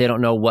inside that they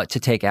don't know what to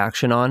take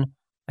action on?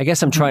 I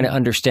guess I'm trying to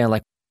understand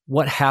like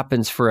what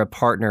happens for a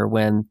partner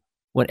when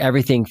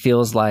everything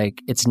feels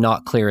like it's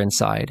not clear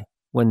inside.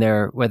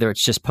 Whether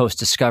it's just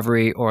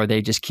post-discovery or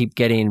they just keep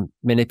getting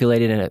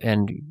manipulated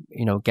and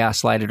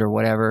gaslighted or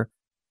whatever,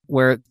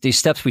 where these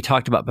steps we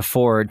talked about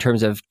before in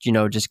terms of,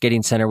 just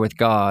getting centered with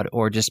God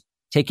or just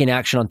taking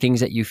action on things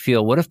that you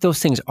feel, what if those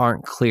things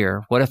aren't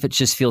clear? What if it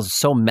just feels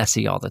so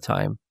messy all the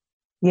time?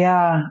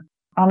 Yeah,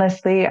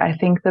 honestly, I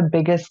think the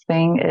biggest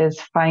thing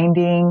is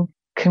finding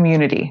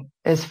community,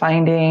 is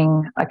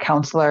finding a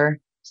counselor,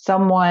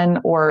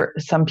 someone or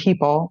some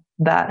people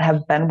that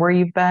have been where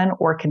you've been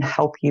or can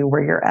help you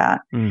where you're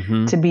at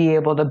to be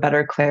able to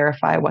better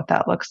clarify what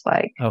that looks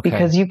like. Okay.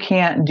 Because you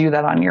can't do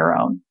that on your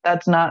own.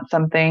 That's not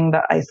something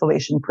that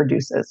isolation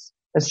produces.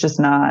 It's just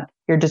not.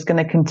 You're just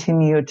going to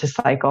continue to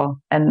cycle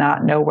and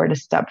not know where to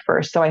step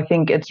first. So I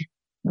think it's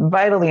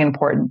vitally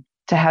important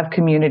to have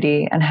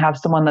community and have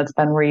someone that's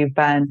been where you've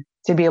been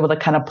to be able to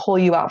kind of pull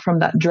you out from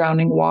that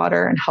drowning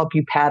water and help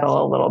you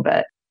paddle a little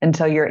bit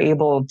until you're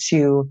able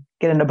to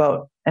get in a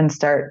boat and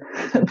start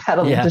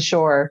paddling to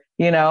shore.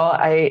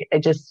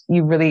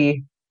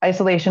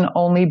 Isolation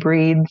only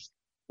breeds,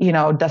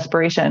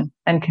 desperation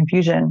and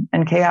confusion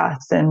and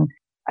chaos. And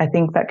I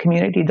think that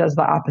community does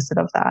the opposite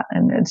of that.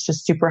 And it's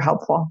just super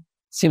helpful.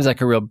 Seems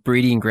like a real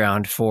breeding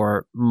ground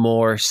for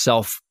more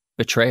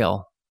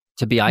self-betrayal,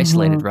 to be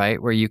isolated,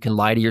 right? Where you can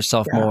lie to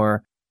yourself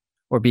more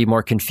or be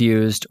more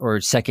confused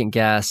or second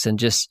guess and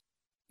just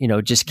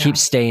keep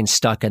staying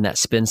stuck in that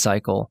spin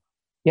cycle.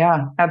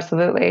 Yeah,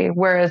 absolutely.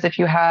 Whereas if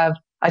you have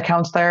a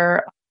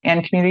counselor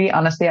and community,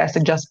 honestly, I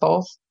suggest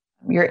both.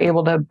 You're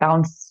able to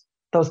bounce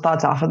those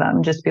thoughts off of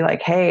them. Just be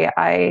like, hey,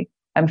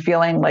 I'm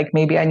feeling like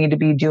maybe I need to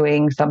be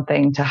doing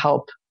something to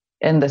help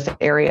in this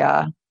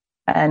area.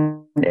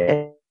 And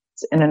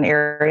it's in an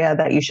area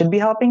that you should be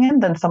helping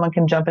in, then someone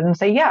can jump in and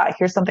say, yeah,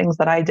 here's some things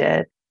that I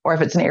did. Or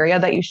if it's an area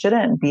that you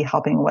shouldn't be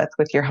helping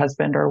with your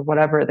husband or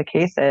whatever the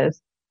case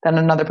is, then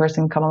another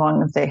person can come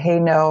along and say, hey,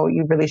 no,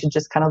 you really should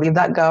just kind of leave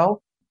that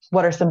go.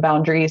 What are some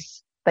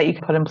boundaries that you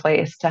can put in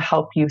place to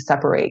help you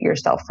separate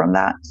yourself from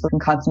that so you can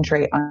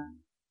concentrate on?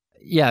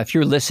 Yeah, if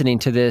you're listening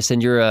to this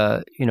and you're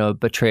a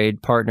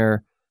betrayed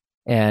partner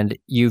and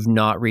you've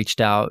not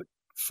reached out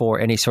for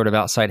any sort of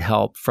outside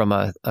help from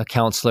a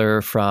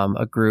counselor, from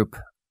a group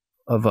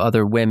of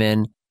other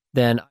women,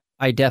 then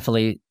I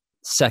definitely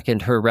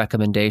second her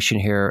recommendation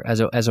here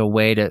as a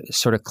way to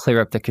sort of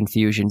clear up the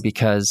confusion,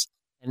 because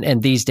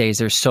and these days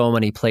there's so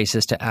many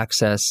places to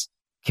access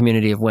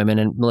community of women,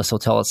 and Melissa will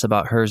tell us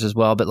about hers as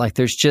well. But like,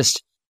 there's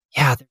just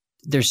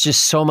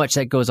so much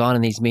that goes on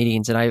in these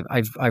meetings, and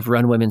I've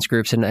run women's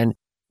groups, and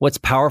what's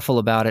powerful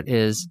about it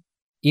is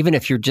even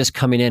if you're just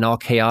coming in all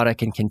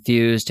chaotic and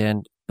confused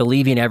and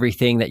believing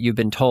everything that you've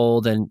been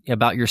told and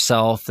about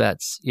yourself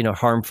that's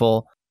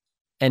harmful,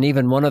 and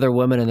even one other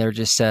woman in there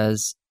just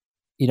says,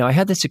 I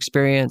had this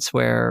experience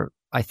where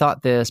I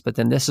thought this, but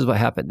then this is what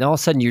happened. And all of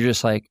a sudden you're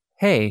just like,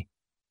 hey,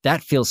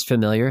 that feels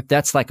familiar.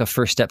 That's like a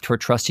first step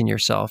toward trusting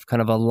yourself,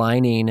 kind of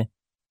aligning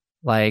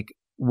like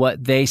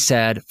what they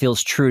said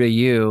feels true to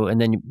you. And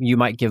then you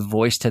might give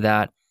voice to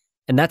that.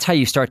 And that's how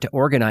you start to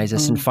organize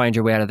this and find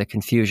your way out of the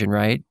confusion,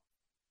 right?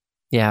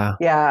 Yeah.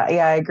 Yeah,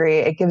 I agree.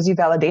 It gives you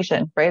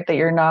validation, right? That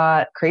you're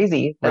not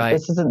crazy, that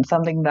this isn't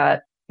something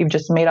that you've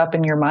just made up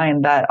in your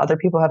mind, that other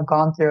people have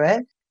gone through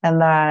it and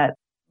that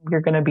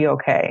you're going to be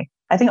okay.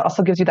 I think it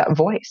also gives you that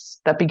voice,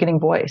 that beginning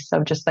voice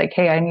of just like,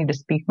 hey, I need to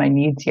speak my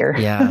needs here.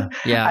 Yeah.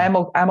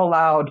 I'm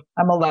allowed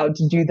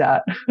to do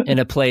that. In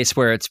a place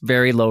where it's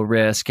very low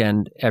risk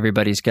and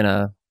everybody's going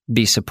to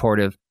be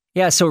supportive.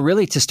 Yeah. So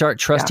really to start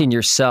trusting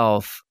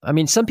yourself, I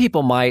mean, some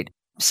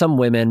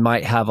women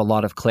might have a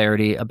lot of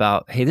clarity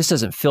about, hey, this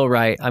doesn't feel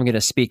right. I'm going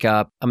to speak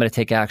up. I'm going to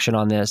take action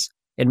on this.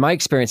 In my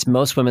experience,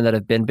 most women that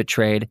have been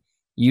betrayed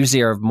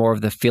usually are more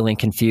of the feeling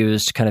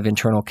confused, kind of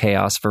internal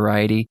chaos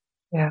variety.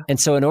 Yeah. And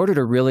so in order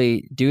to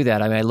really do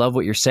that, I mean, I love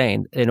what you're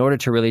saying. In order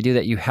to really do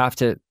that, you have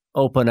to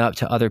open up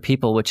to other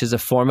people, which is a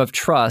form of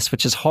trust,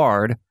 which is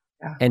hard,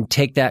 and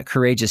take that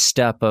courageous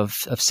step of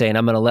saying,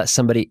 I'm going to let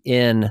somebody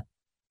in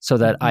so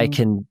that I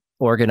can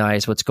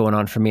organize what's going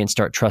on for me and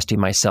start trusting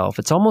myself.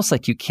 It's almost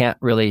like you can't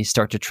really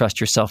start to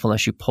trust yourself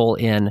unless you pull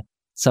in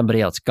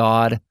somebody else,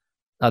 God,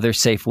 other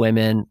safe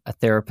women, a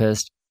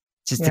therapist,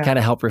 just to kind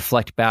of help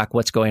reflect back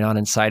what's going on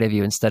inside of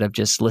you instead of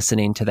just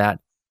listening to that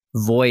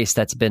voice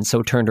that's been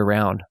so turned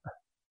around.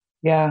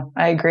 Yeah,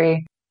 I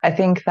agree. I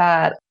think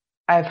that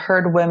I've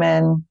heard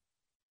women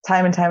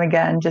time and time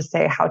again just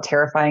say how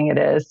terrifying it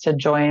is to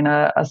join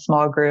a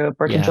small group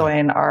or to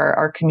join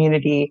our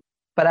community.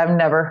 But I've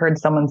never heard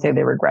someone say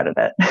they regretted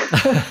it.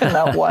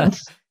 Not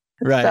once.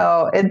 Right.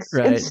 So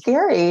it's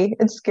scary.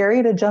 It's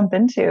scary to jump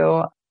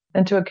into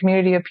a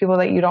community of people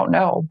that you don't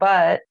know,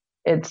 but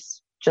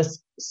it's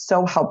just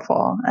so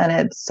helpful and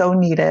it's so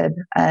needed,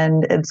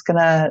 and it's going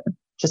to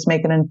just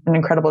make an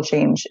incredible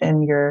change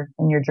in your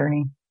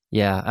journey.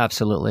 Yeah,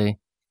 absolutely.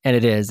 And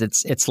it is.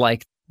 It's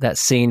like that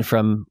scene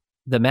from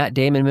the Matt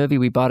Damon movie,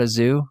 We Bought a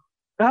Zoo.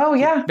 Oh,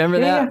 yeah. Remember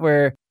that?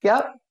 Where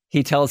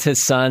he tells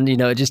his son,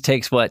 it just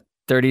takes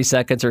 30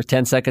 seconds or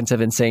 10 seconds of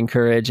insane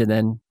courage and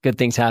then good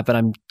things happen.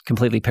 I'm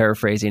completely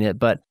paraphrasing it,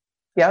 but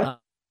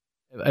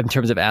in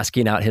terms of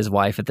asking out his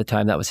wife at the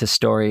time, that was his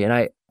story.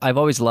 And I've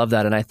always loved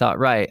that. And I thought,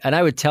 right. And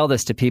I would tell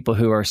this to people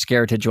who are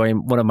scared to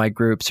join one of my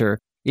groups or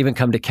even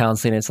come to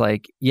counseling. It's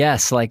like,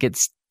 yes, like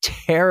it's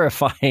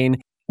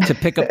terrifying to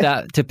pick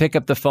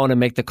up the phone and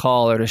make the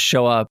call or to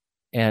show up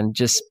and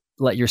just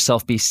let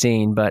yourself be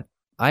seen. But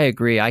I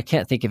agree. I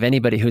can't think of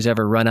anybody who's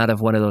ever run out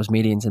of one of those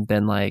meetings and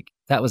been like,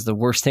 that was the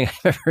worst thing I've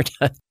ever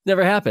done.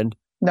 Never happened.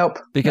 Nope.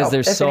 Because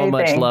there's so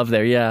much love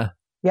there. Yeah.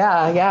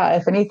 Yeah.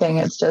 If anything,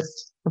 it's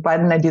just, why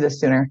didn't I do this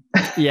sooner?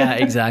 Yeah,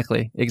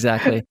 exactly.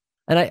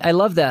 And I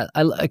love that.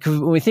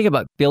 When we think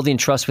about building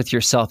trust with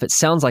yourself, it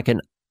sounds like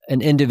an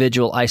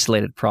individual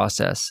isolated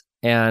process.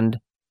 And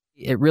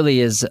it really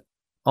is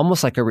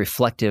almost like a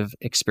reflective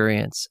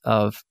experience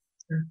of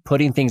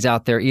putting things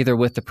out there, either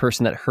with the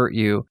person that hurt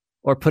you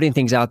or putting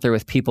things out there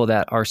with people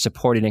that are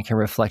supporting and can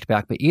reflect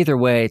back. But either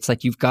way, it's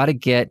like you've got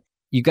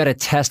to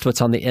test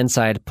what's on the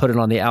inside, put it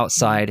on the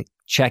outside,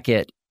 check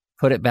it,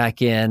 put it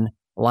back in,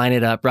 line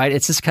it up, right?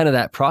 It's just kind of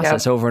that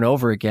process over and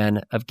over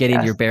again of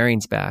getting your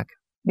bearings back.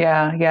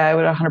 Yeah, I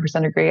would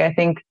 100% agree. I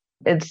think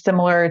it's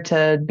similar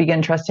to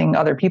begin trusting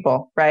other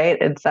people, right?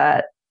 It's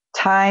that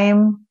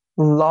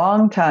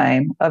long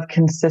time of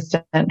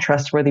consistent,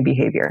 trustworthy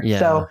behavior. Yeah.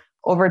 So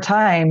over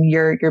time,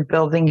 you're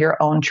building your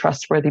own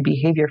trustworthy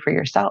behavior for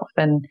yourself,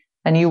 and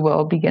you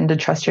will begin to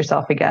trust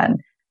yourself again.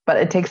 But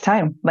it takes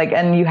time,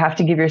 and you have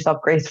to give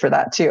yourself grace for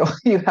that too.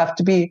 You have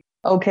to be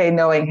okay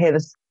knowing, hey,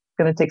 this is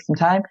going to take some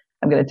time.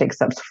 I'm going to take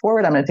steps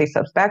forward. I'm going to take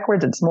steps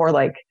backwards. It's more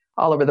like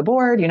all over the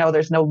board.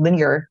 There's no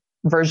linear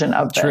version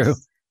of this. True.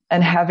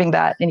 And having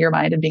that in your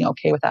mind and being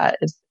okay with that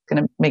is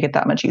going to make it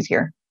that much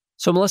easier.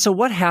 So Melissa,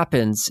 what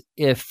happens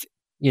if,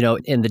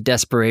 in the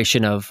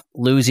desperation of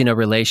losing a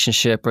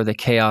relationship or the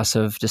chaos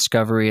of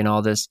discovery and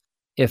all this,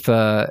 if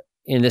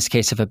in this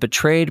case, if a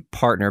betrayed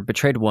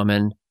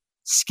woman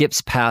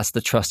skips past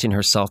the trusting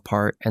herself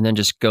part and then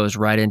just goes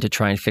right into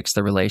try and fix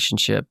the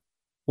relationship,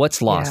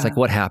 what's lost?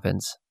 What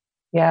happens?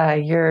 Yeah,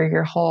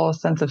 your whole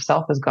sense of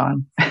self is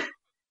gone.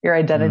 Your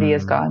identity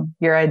is gone.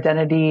 Your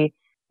identity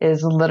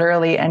is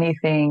literally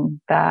anything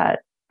that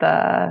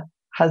the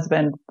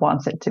husband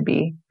wants it to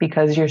be,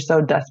 because you're so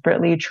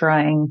desperately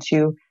trying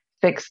to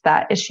fix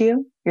that issue.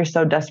 You're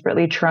so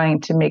desperately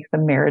trying to make the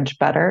marriage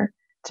better,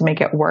 to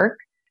make it work,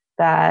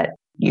 that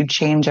you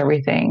change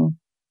everything,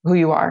 who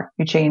you are.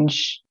 You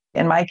change,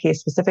 in my case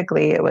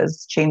specifically, it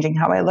was changing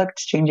how I looked,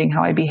 changing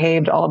how I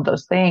behaved, all of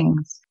those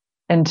things,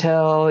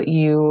 until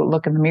you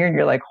look in the mirror and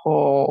you're like,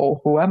 oh,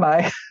 who am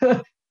I?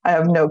 I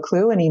have no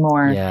clue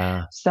anymore.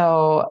 Yeah.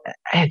 So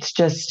it's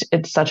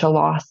such a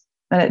loss.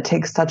 And it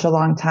takes such a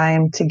long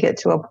time to get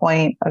to a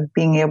point of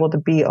being able to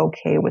be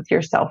okay with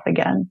yourself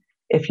again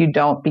if you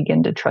don't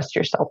begin to trust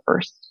yourself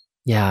first.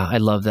 Yeah, I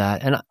love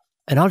that.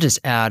 And I'll just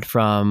add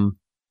from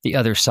the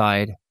other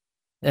side,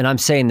 and I'm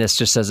saying this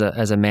just as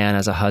a man,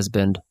 as a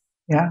husband.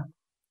 Yeah.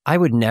 I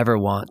would never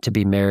want to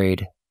be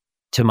married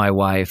to my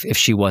wife if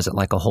she wasn't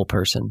like a whole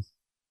person,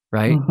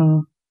 right? Mm-hmm.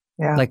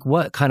 Yeah. Like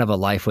what kind of a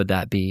life would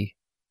that be?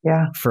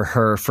 Yeah. For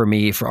her, for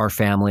me, for our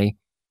family,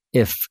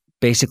 if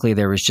basically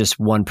there was just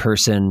one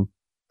person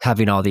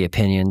having all the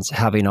opinions,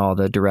 having all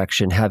the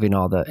direction,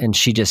 and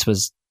she just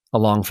was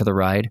along for the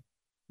ride.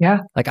 Yeah.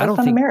 Like I don't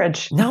think a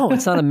marriage. No,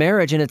 it's not a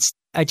marriage. And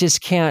I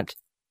just can't,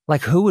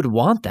 like, who would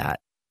want that?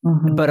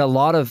 Mm-hmm. But a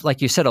lot of,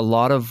 like you said, a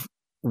lot of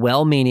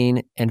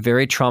well-meaning and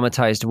very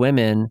traumatized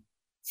women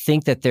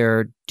think that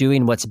they're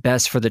doing what's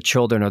best for the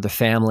children or the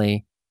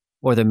family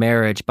or the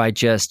marriage by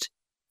just,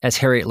 as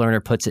Harriet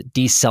Lerner puts it,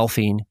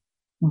 de-selfing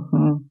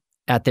mm-hmm.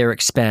 at their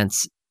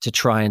expense to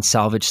try and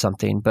salvage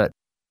something. But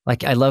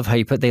like, I love how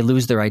you put, they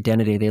lose their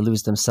identity, they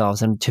lose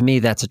themselves. And to me,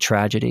 that's a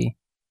tragedy.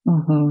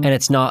 Mm-hmm. And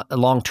it's not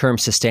long-term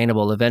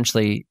sustainable.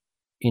 Eventually,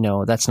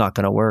 that's not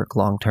going to work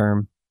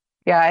long-term.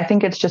 Yeah, I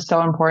think it's just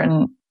so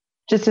important,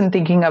 just in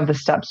thinking of the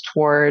steps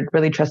toward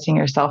really trusting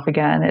yourself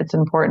again, it's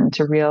important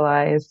to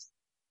realize,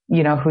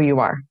 who you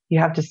are. You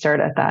have to start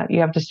at that. You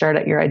have to start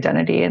at your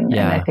identity. And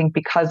I think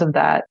because of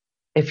that,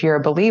 if you're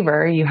a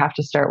believer, you have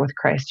to start with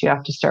Christ. You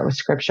have to start with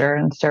Scripture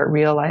and start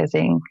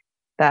realizing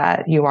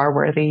that you are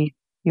worthy.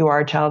 You are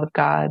a child of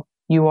God.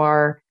 You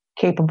are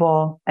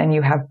capable and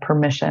you have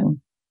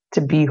permission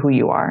to be who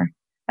you are.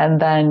 And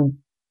then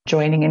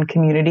joining in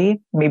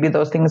community, maybe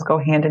those things go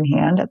hand in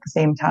hand at the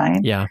same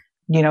time. Yeah.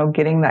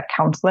 Getting that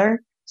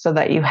counselor so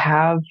that you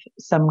have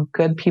some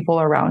good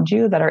people around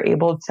you that are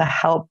able to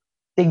help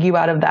dig you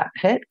out of that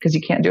pit because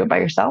you can't do it by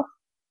yourself.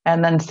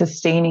 And then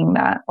sustaining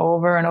that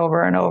over and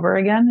over and over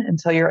again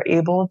until you're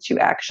able to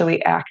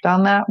actually act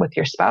on that with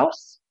your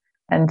spouse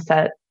and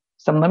set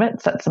some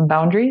limits, set some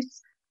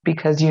boundaries,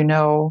 because you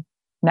know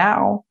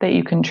now that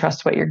you can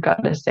trust what your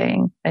gut is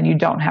saying and you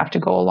don't have to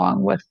go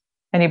along with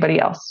anybody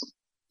else.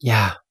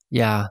 Yeah.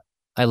 Yeah.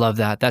 I love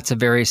that. That's a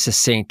very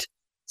succinct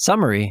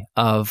summary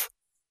of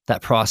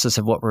that process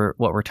of what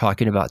we're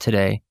talking about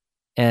today.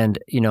 And,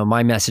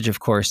 my message, of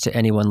course, to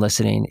anyone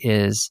listening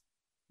is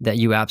that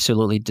you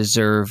absolutely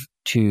deserve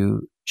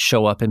to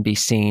show up and be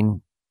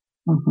seen,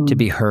 mm-hmm. to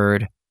be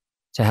heard,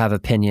 to have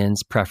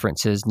opinions,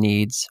 preferences,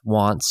 needs,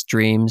 wants,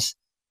 dreams,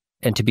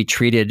 and to be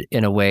treated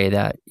in a way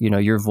that,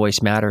 your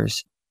voice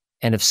matters.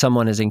 And if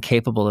someone is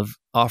incapable of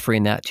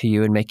offering that to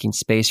you and making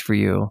space for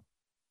you,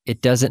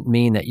 it doesn't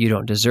mean that you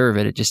don't deserve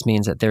it. It just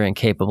means that they're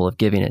incapable of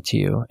giving it to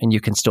you, and you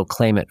can still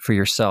claim it for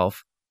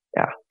yourself.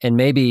 Yeah. And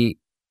maybe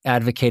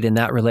advocate in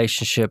that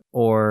relationship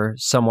or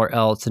somewhere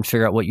else and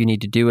figure out what you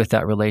need to do with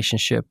that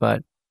relationship.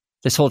 But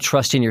this whole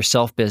trusting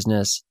yourself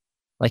business,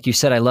 like you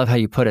said, I love how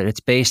you put it. It's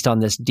based on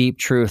this deep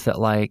truth that,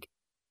 like,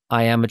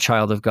 I am a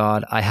child of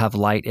God. I have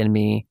light in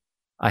me.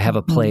 I have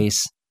a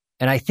place.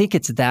 And I think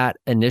it's that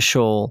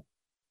initial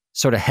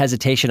sort of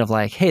hesitation of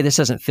like, hey, this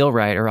doesn't feel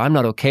right, or I'm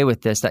not okay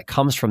with this, that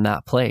comes from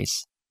that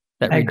place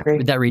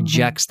that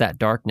rejects that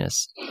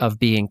darkness of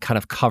being kind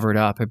of covered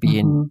up or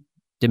being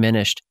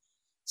diminished.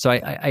 So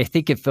I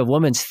think if a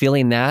woman's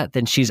feeling that,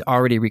 then she's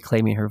already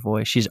reclaiming her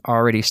voice. She's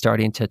already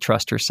starting to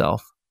trust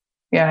herself.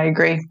 Yeah, I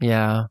agree.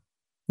 Yeah.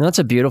 And that's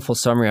a beautiful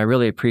summary. I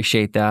really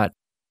appreciate that.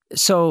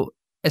 So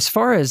as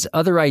far as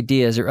other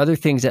ideas or other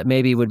things that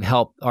maybe would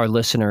help our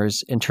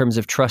listeners in terms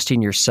of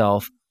trusting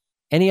yourself,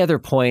 any other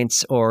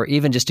points or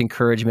even just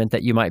encouragement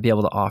that you might be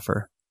able to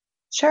offer?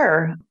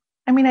 Sure.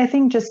 I mean, I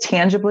think just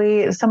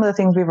tangibly, some of the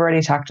things we've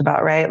already talked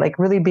about, right? Like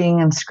really being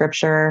in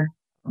Scripture,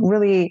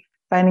 really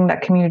finding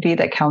that community,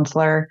 that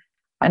counselor,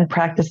 and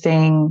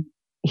practicing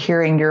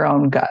hearing your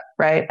own gut,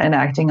 right? And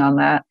acting on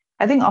that.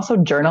 I think also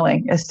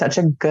journaling is such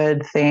a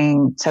good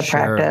thing to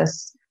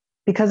practice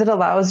because it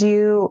allows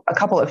you a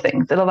couple of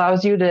things. It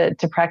allows you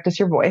to practice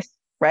your voice,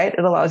 right?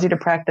 It allows you to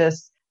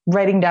practice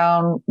writing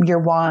down your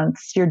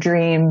wants, your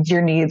dreams,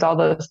 your needs, all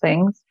those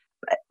things.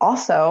 But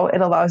also,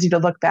 it allows you to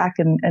look back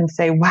and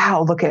say,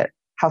 wow, look at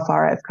how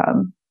far I've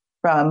come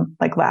from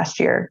like last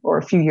year or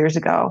a few years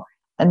ago.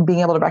 And being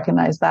able to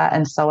recognize that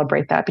and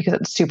celebrate that, because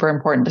it's super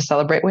important to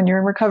celebrate when you're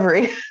in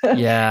recovery.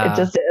 Yeah. It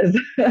just is.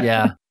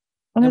 Yeah.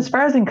 And as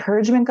far as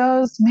encouragement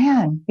goes,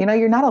 man,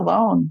 you're not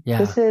alone. Yeah.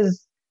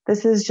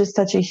 This is just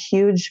such a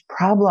huge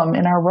problem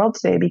in our world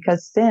today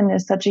because sin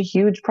is such a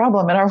huge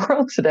problem in our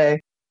world today.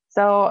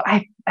 So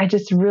I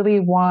just really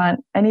want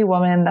any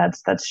woman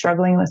that's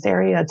struggling in this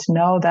area to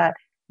know that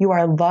you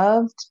are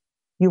loved,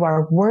 you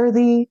are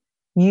worthy,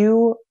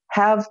 you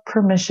have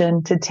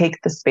permission to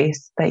take the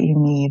space that you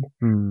need,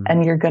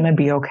 and you're going to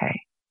be okay.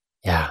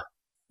 Yeah.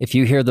 If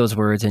you hear those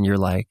words and you're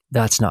like,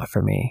 that's not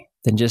for me,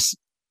 then just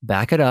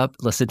back it up,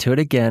 listen to it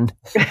again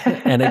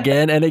and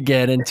again and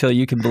again until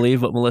you can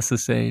believe what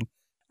Melissa's saying.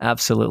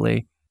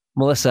 Absolutely.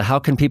 Melissa, how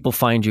can people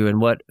find you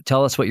and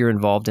tell us what you're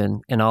involved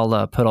in, and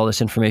I'll put all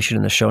this information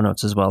in the show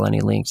notes as well,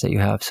 any links that you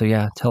have. So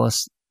yeah, tell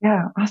us.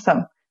 Yeah,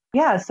 awesome.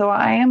 Yeah, so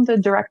I am the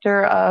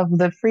director of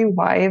the Free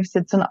Wives.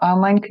 It's an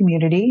online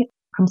community,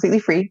 completely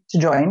free to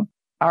join.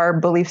 Our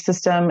belief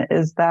system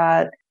is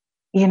that,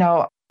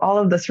 all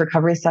of this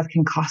recovery stuff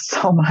can cost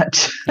so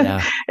much.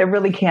 Yeah. It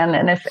really can.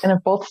 And if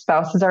both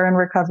spouses are in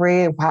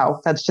recovery, wow,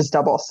 that's just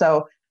double.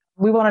 So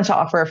we wanted to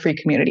offer a free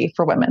community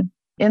for women.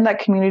 In that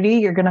community,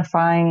 you're going to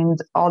find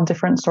all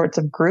different sorts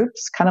of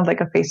groups, kind of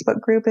like a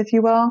Facebook group, if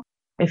you will.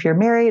 If you're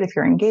married, if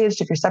you're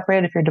engaged, if you're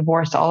separated, if you're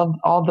divorced, all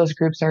of those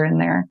groups are in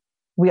there.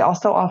 We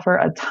also offer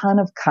a ton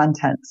of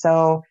content.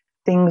 So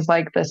things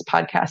like this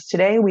podcast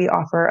today, we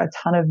offer a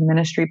ton of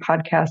ministry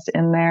podcasts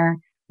in there.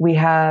 We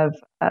have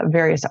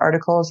various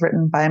articles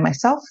written by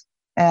myself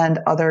and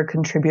other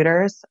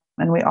contributors.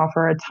 And we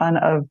offer a ton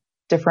of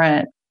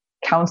different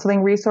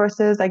counseling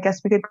resources, I guess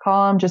we could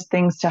call them, just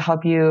things to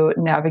help you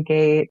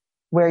navigate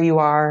where you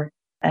are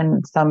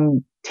and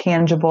some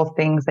tangible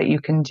things that you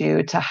can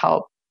do to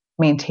help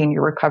maintain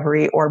your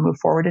recovery or move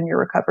forward in your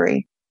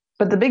recovery.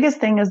 But the biggest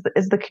thing is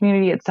the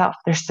community itself.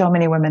 There's so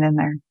many women in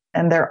there,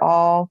 and they're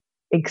all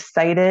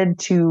excited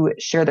to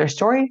share their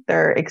story.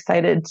 They're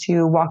excited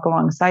to walk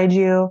alongside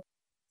you,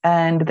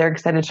 and they're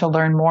excited to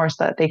learn more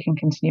so that they can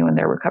continue in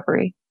their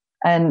recovery.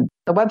 And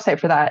the website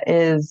for that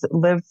is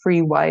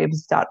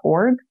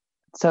livefreewives.org.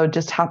 So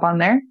just hop on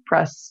there,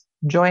 press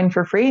join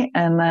for free,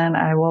 and then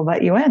I will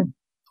let you in.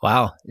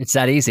 Wow. It's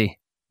that easy.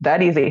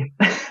 That easy.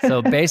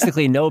 So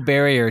basically no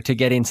barrier to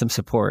getting some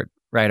support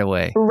right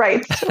away.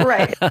 Right.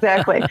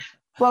 Exactly.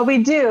 Well, we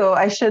do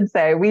ask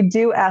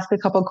a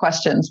couple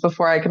questions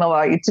before I can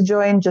allow you to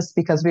join, just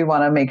because we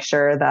want to make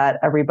sure that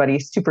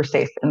everybody's super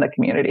safe in the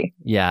community.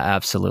 Yeah,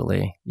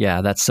 absolutely.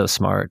 Yeah, that's so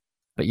smart.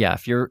 But yeah,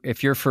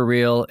 if you're for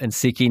real and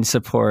seeking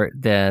support,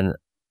 then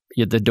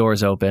the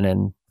door's open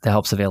and the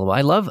help's available.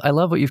 I love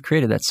what you've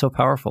created. That's so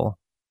powerful.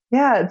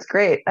 Yeah, it's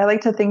great. I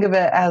like to think of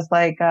it as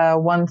like a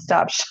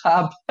one-stop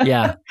shop.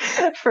 Yeah.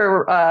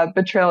 For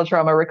betrayal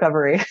trauma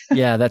recovery.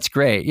 Yeah, that's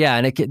great. Yeah,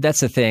 and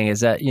that's the thing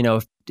is that,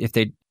 if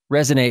they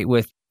resonate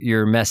with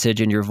your message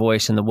and your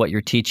voice and what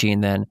you're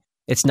teaching, then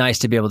it's nice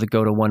to be able to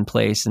go to one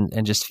place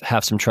and just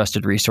have some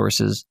trusted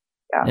resources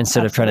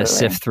instead of trying to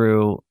sift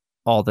through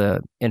all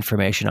the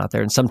information out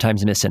there and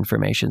sometimes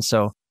misinformation.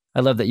 So I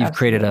love that you've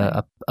created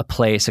a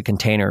place, a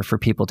container for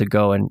people to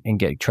go and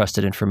get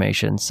trusted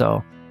information.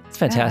 So it's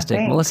fantastic.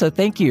 Yeah, Melissa,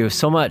 thank you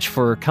so much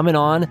for coming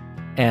on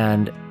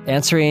and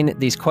answering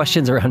these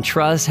questions around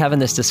trust, having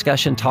this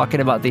discussion,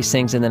 talking about these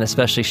things, and then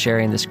especially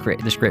sharing this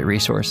great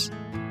resource.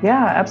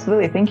 Yeah,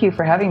 absolutely. Thank you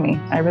for having me.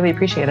 I really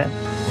appreciate it.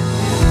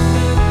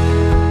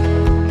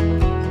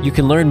 You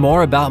can learn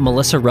more about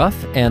Melissa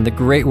Ruff and the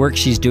great work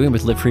she's doing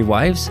with Live Free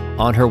Wives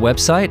on her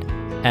website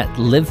at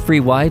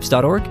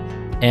livefreewives.org.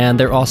 And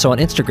they're also on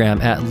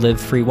Instagram at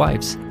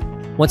livefreewives.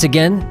 Once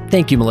again,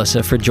 thank you,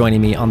 Melissa, for joining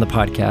me on the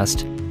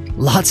podcast.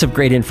 Lots of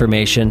great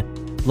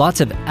information, lots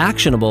of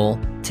actionable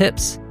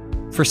tips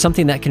for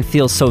something that can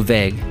feel so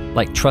vague,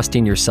 like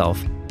trusting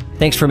yourself.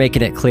 Thanks for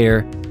making it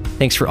clear.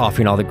 Thanks for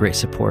offering all the great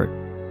support.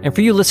 And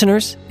for you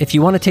listeners, if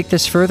you want to take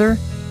this further,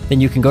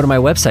 then you can go to my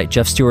website,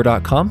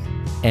 jeffstewart.com,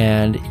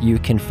 and you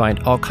can find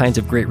all kinds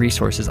of great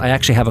resources. I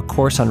actually have a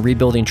course on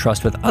rebuilding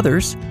trust with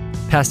others,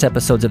 past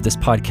episodes of this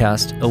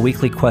podcast, a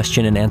weekly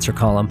question and answer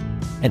column,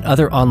 and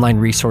other online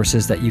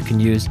resources that you can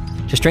use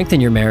to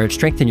strengthen your marriage,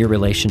 strengthen your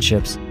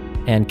relationships,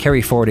 and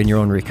carry forward in your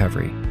own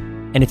recovery.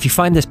 And if you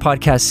find this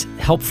podcast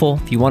helpful,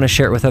 if you want to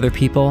share it with other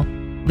people,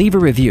 leave a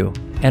review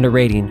and a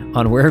rating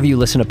on wherever you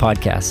listen to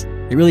podcasts.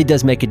 It really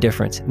does make a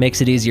difference. It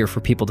makes it easier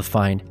for people to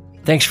find.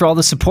 Thanks for all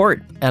the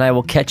support, and I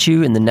will catch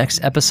you in the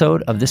next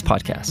episode of this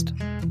podcast.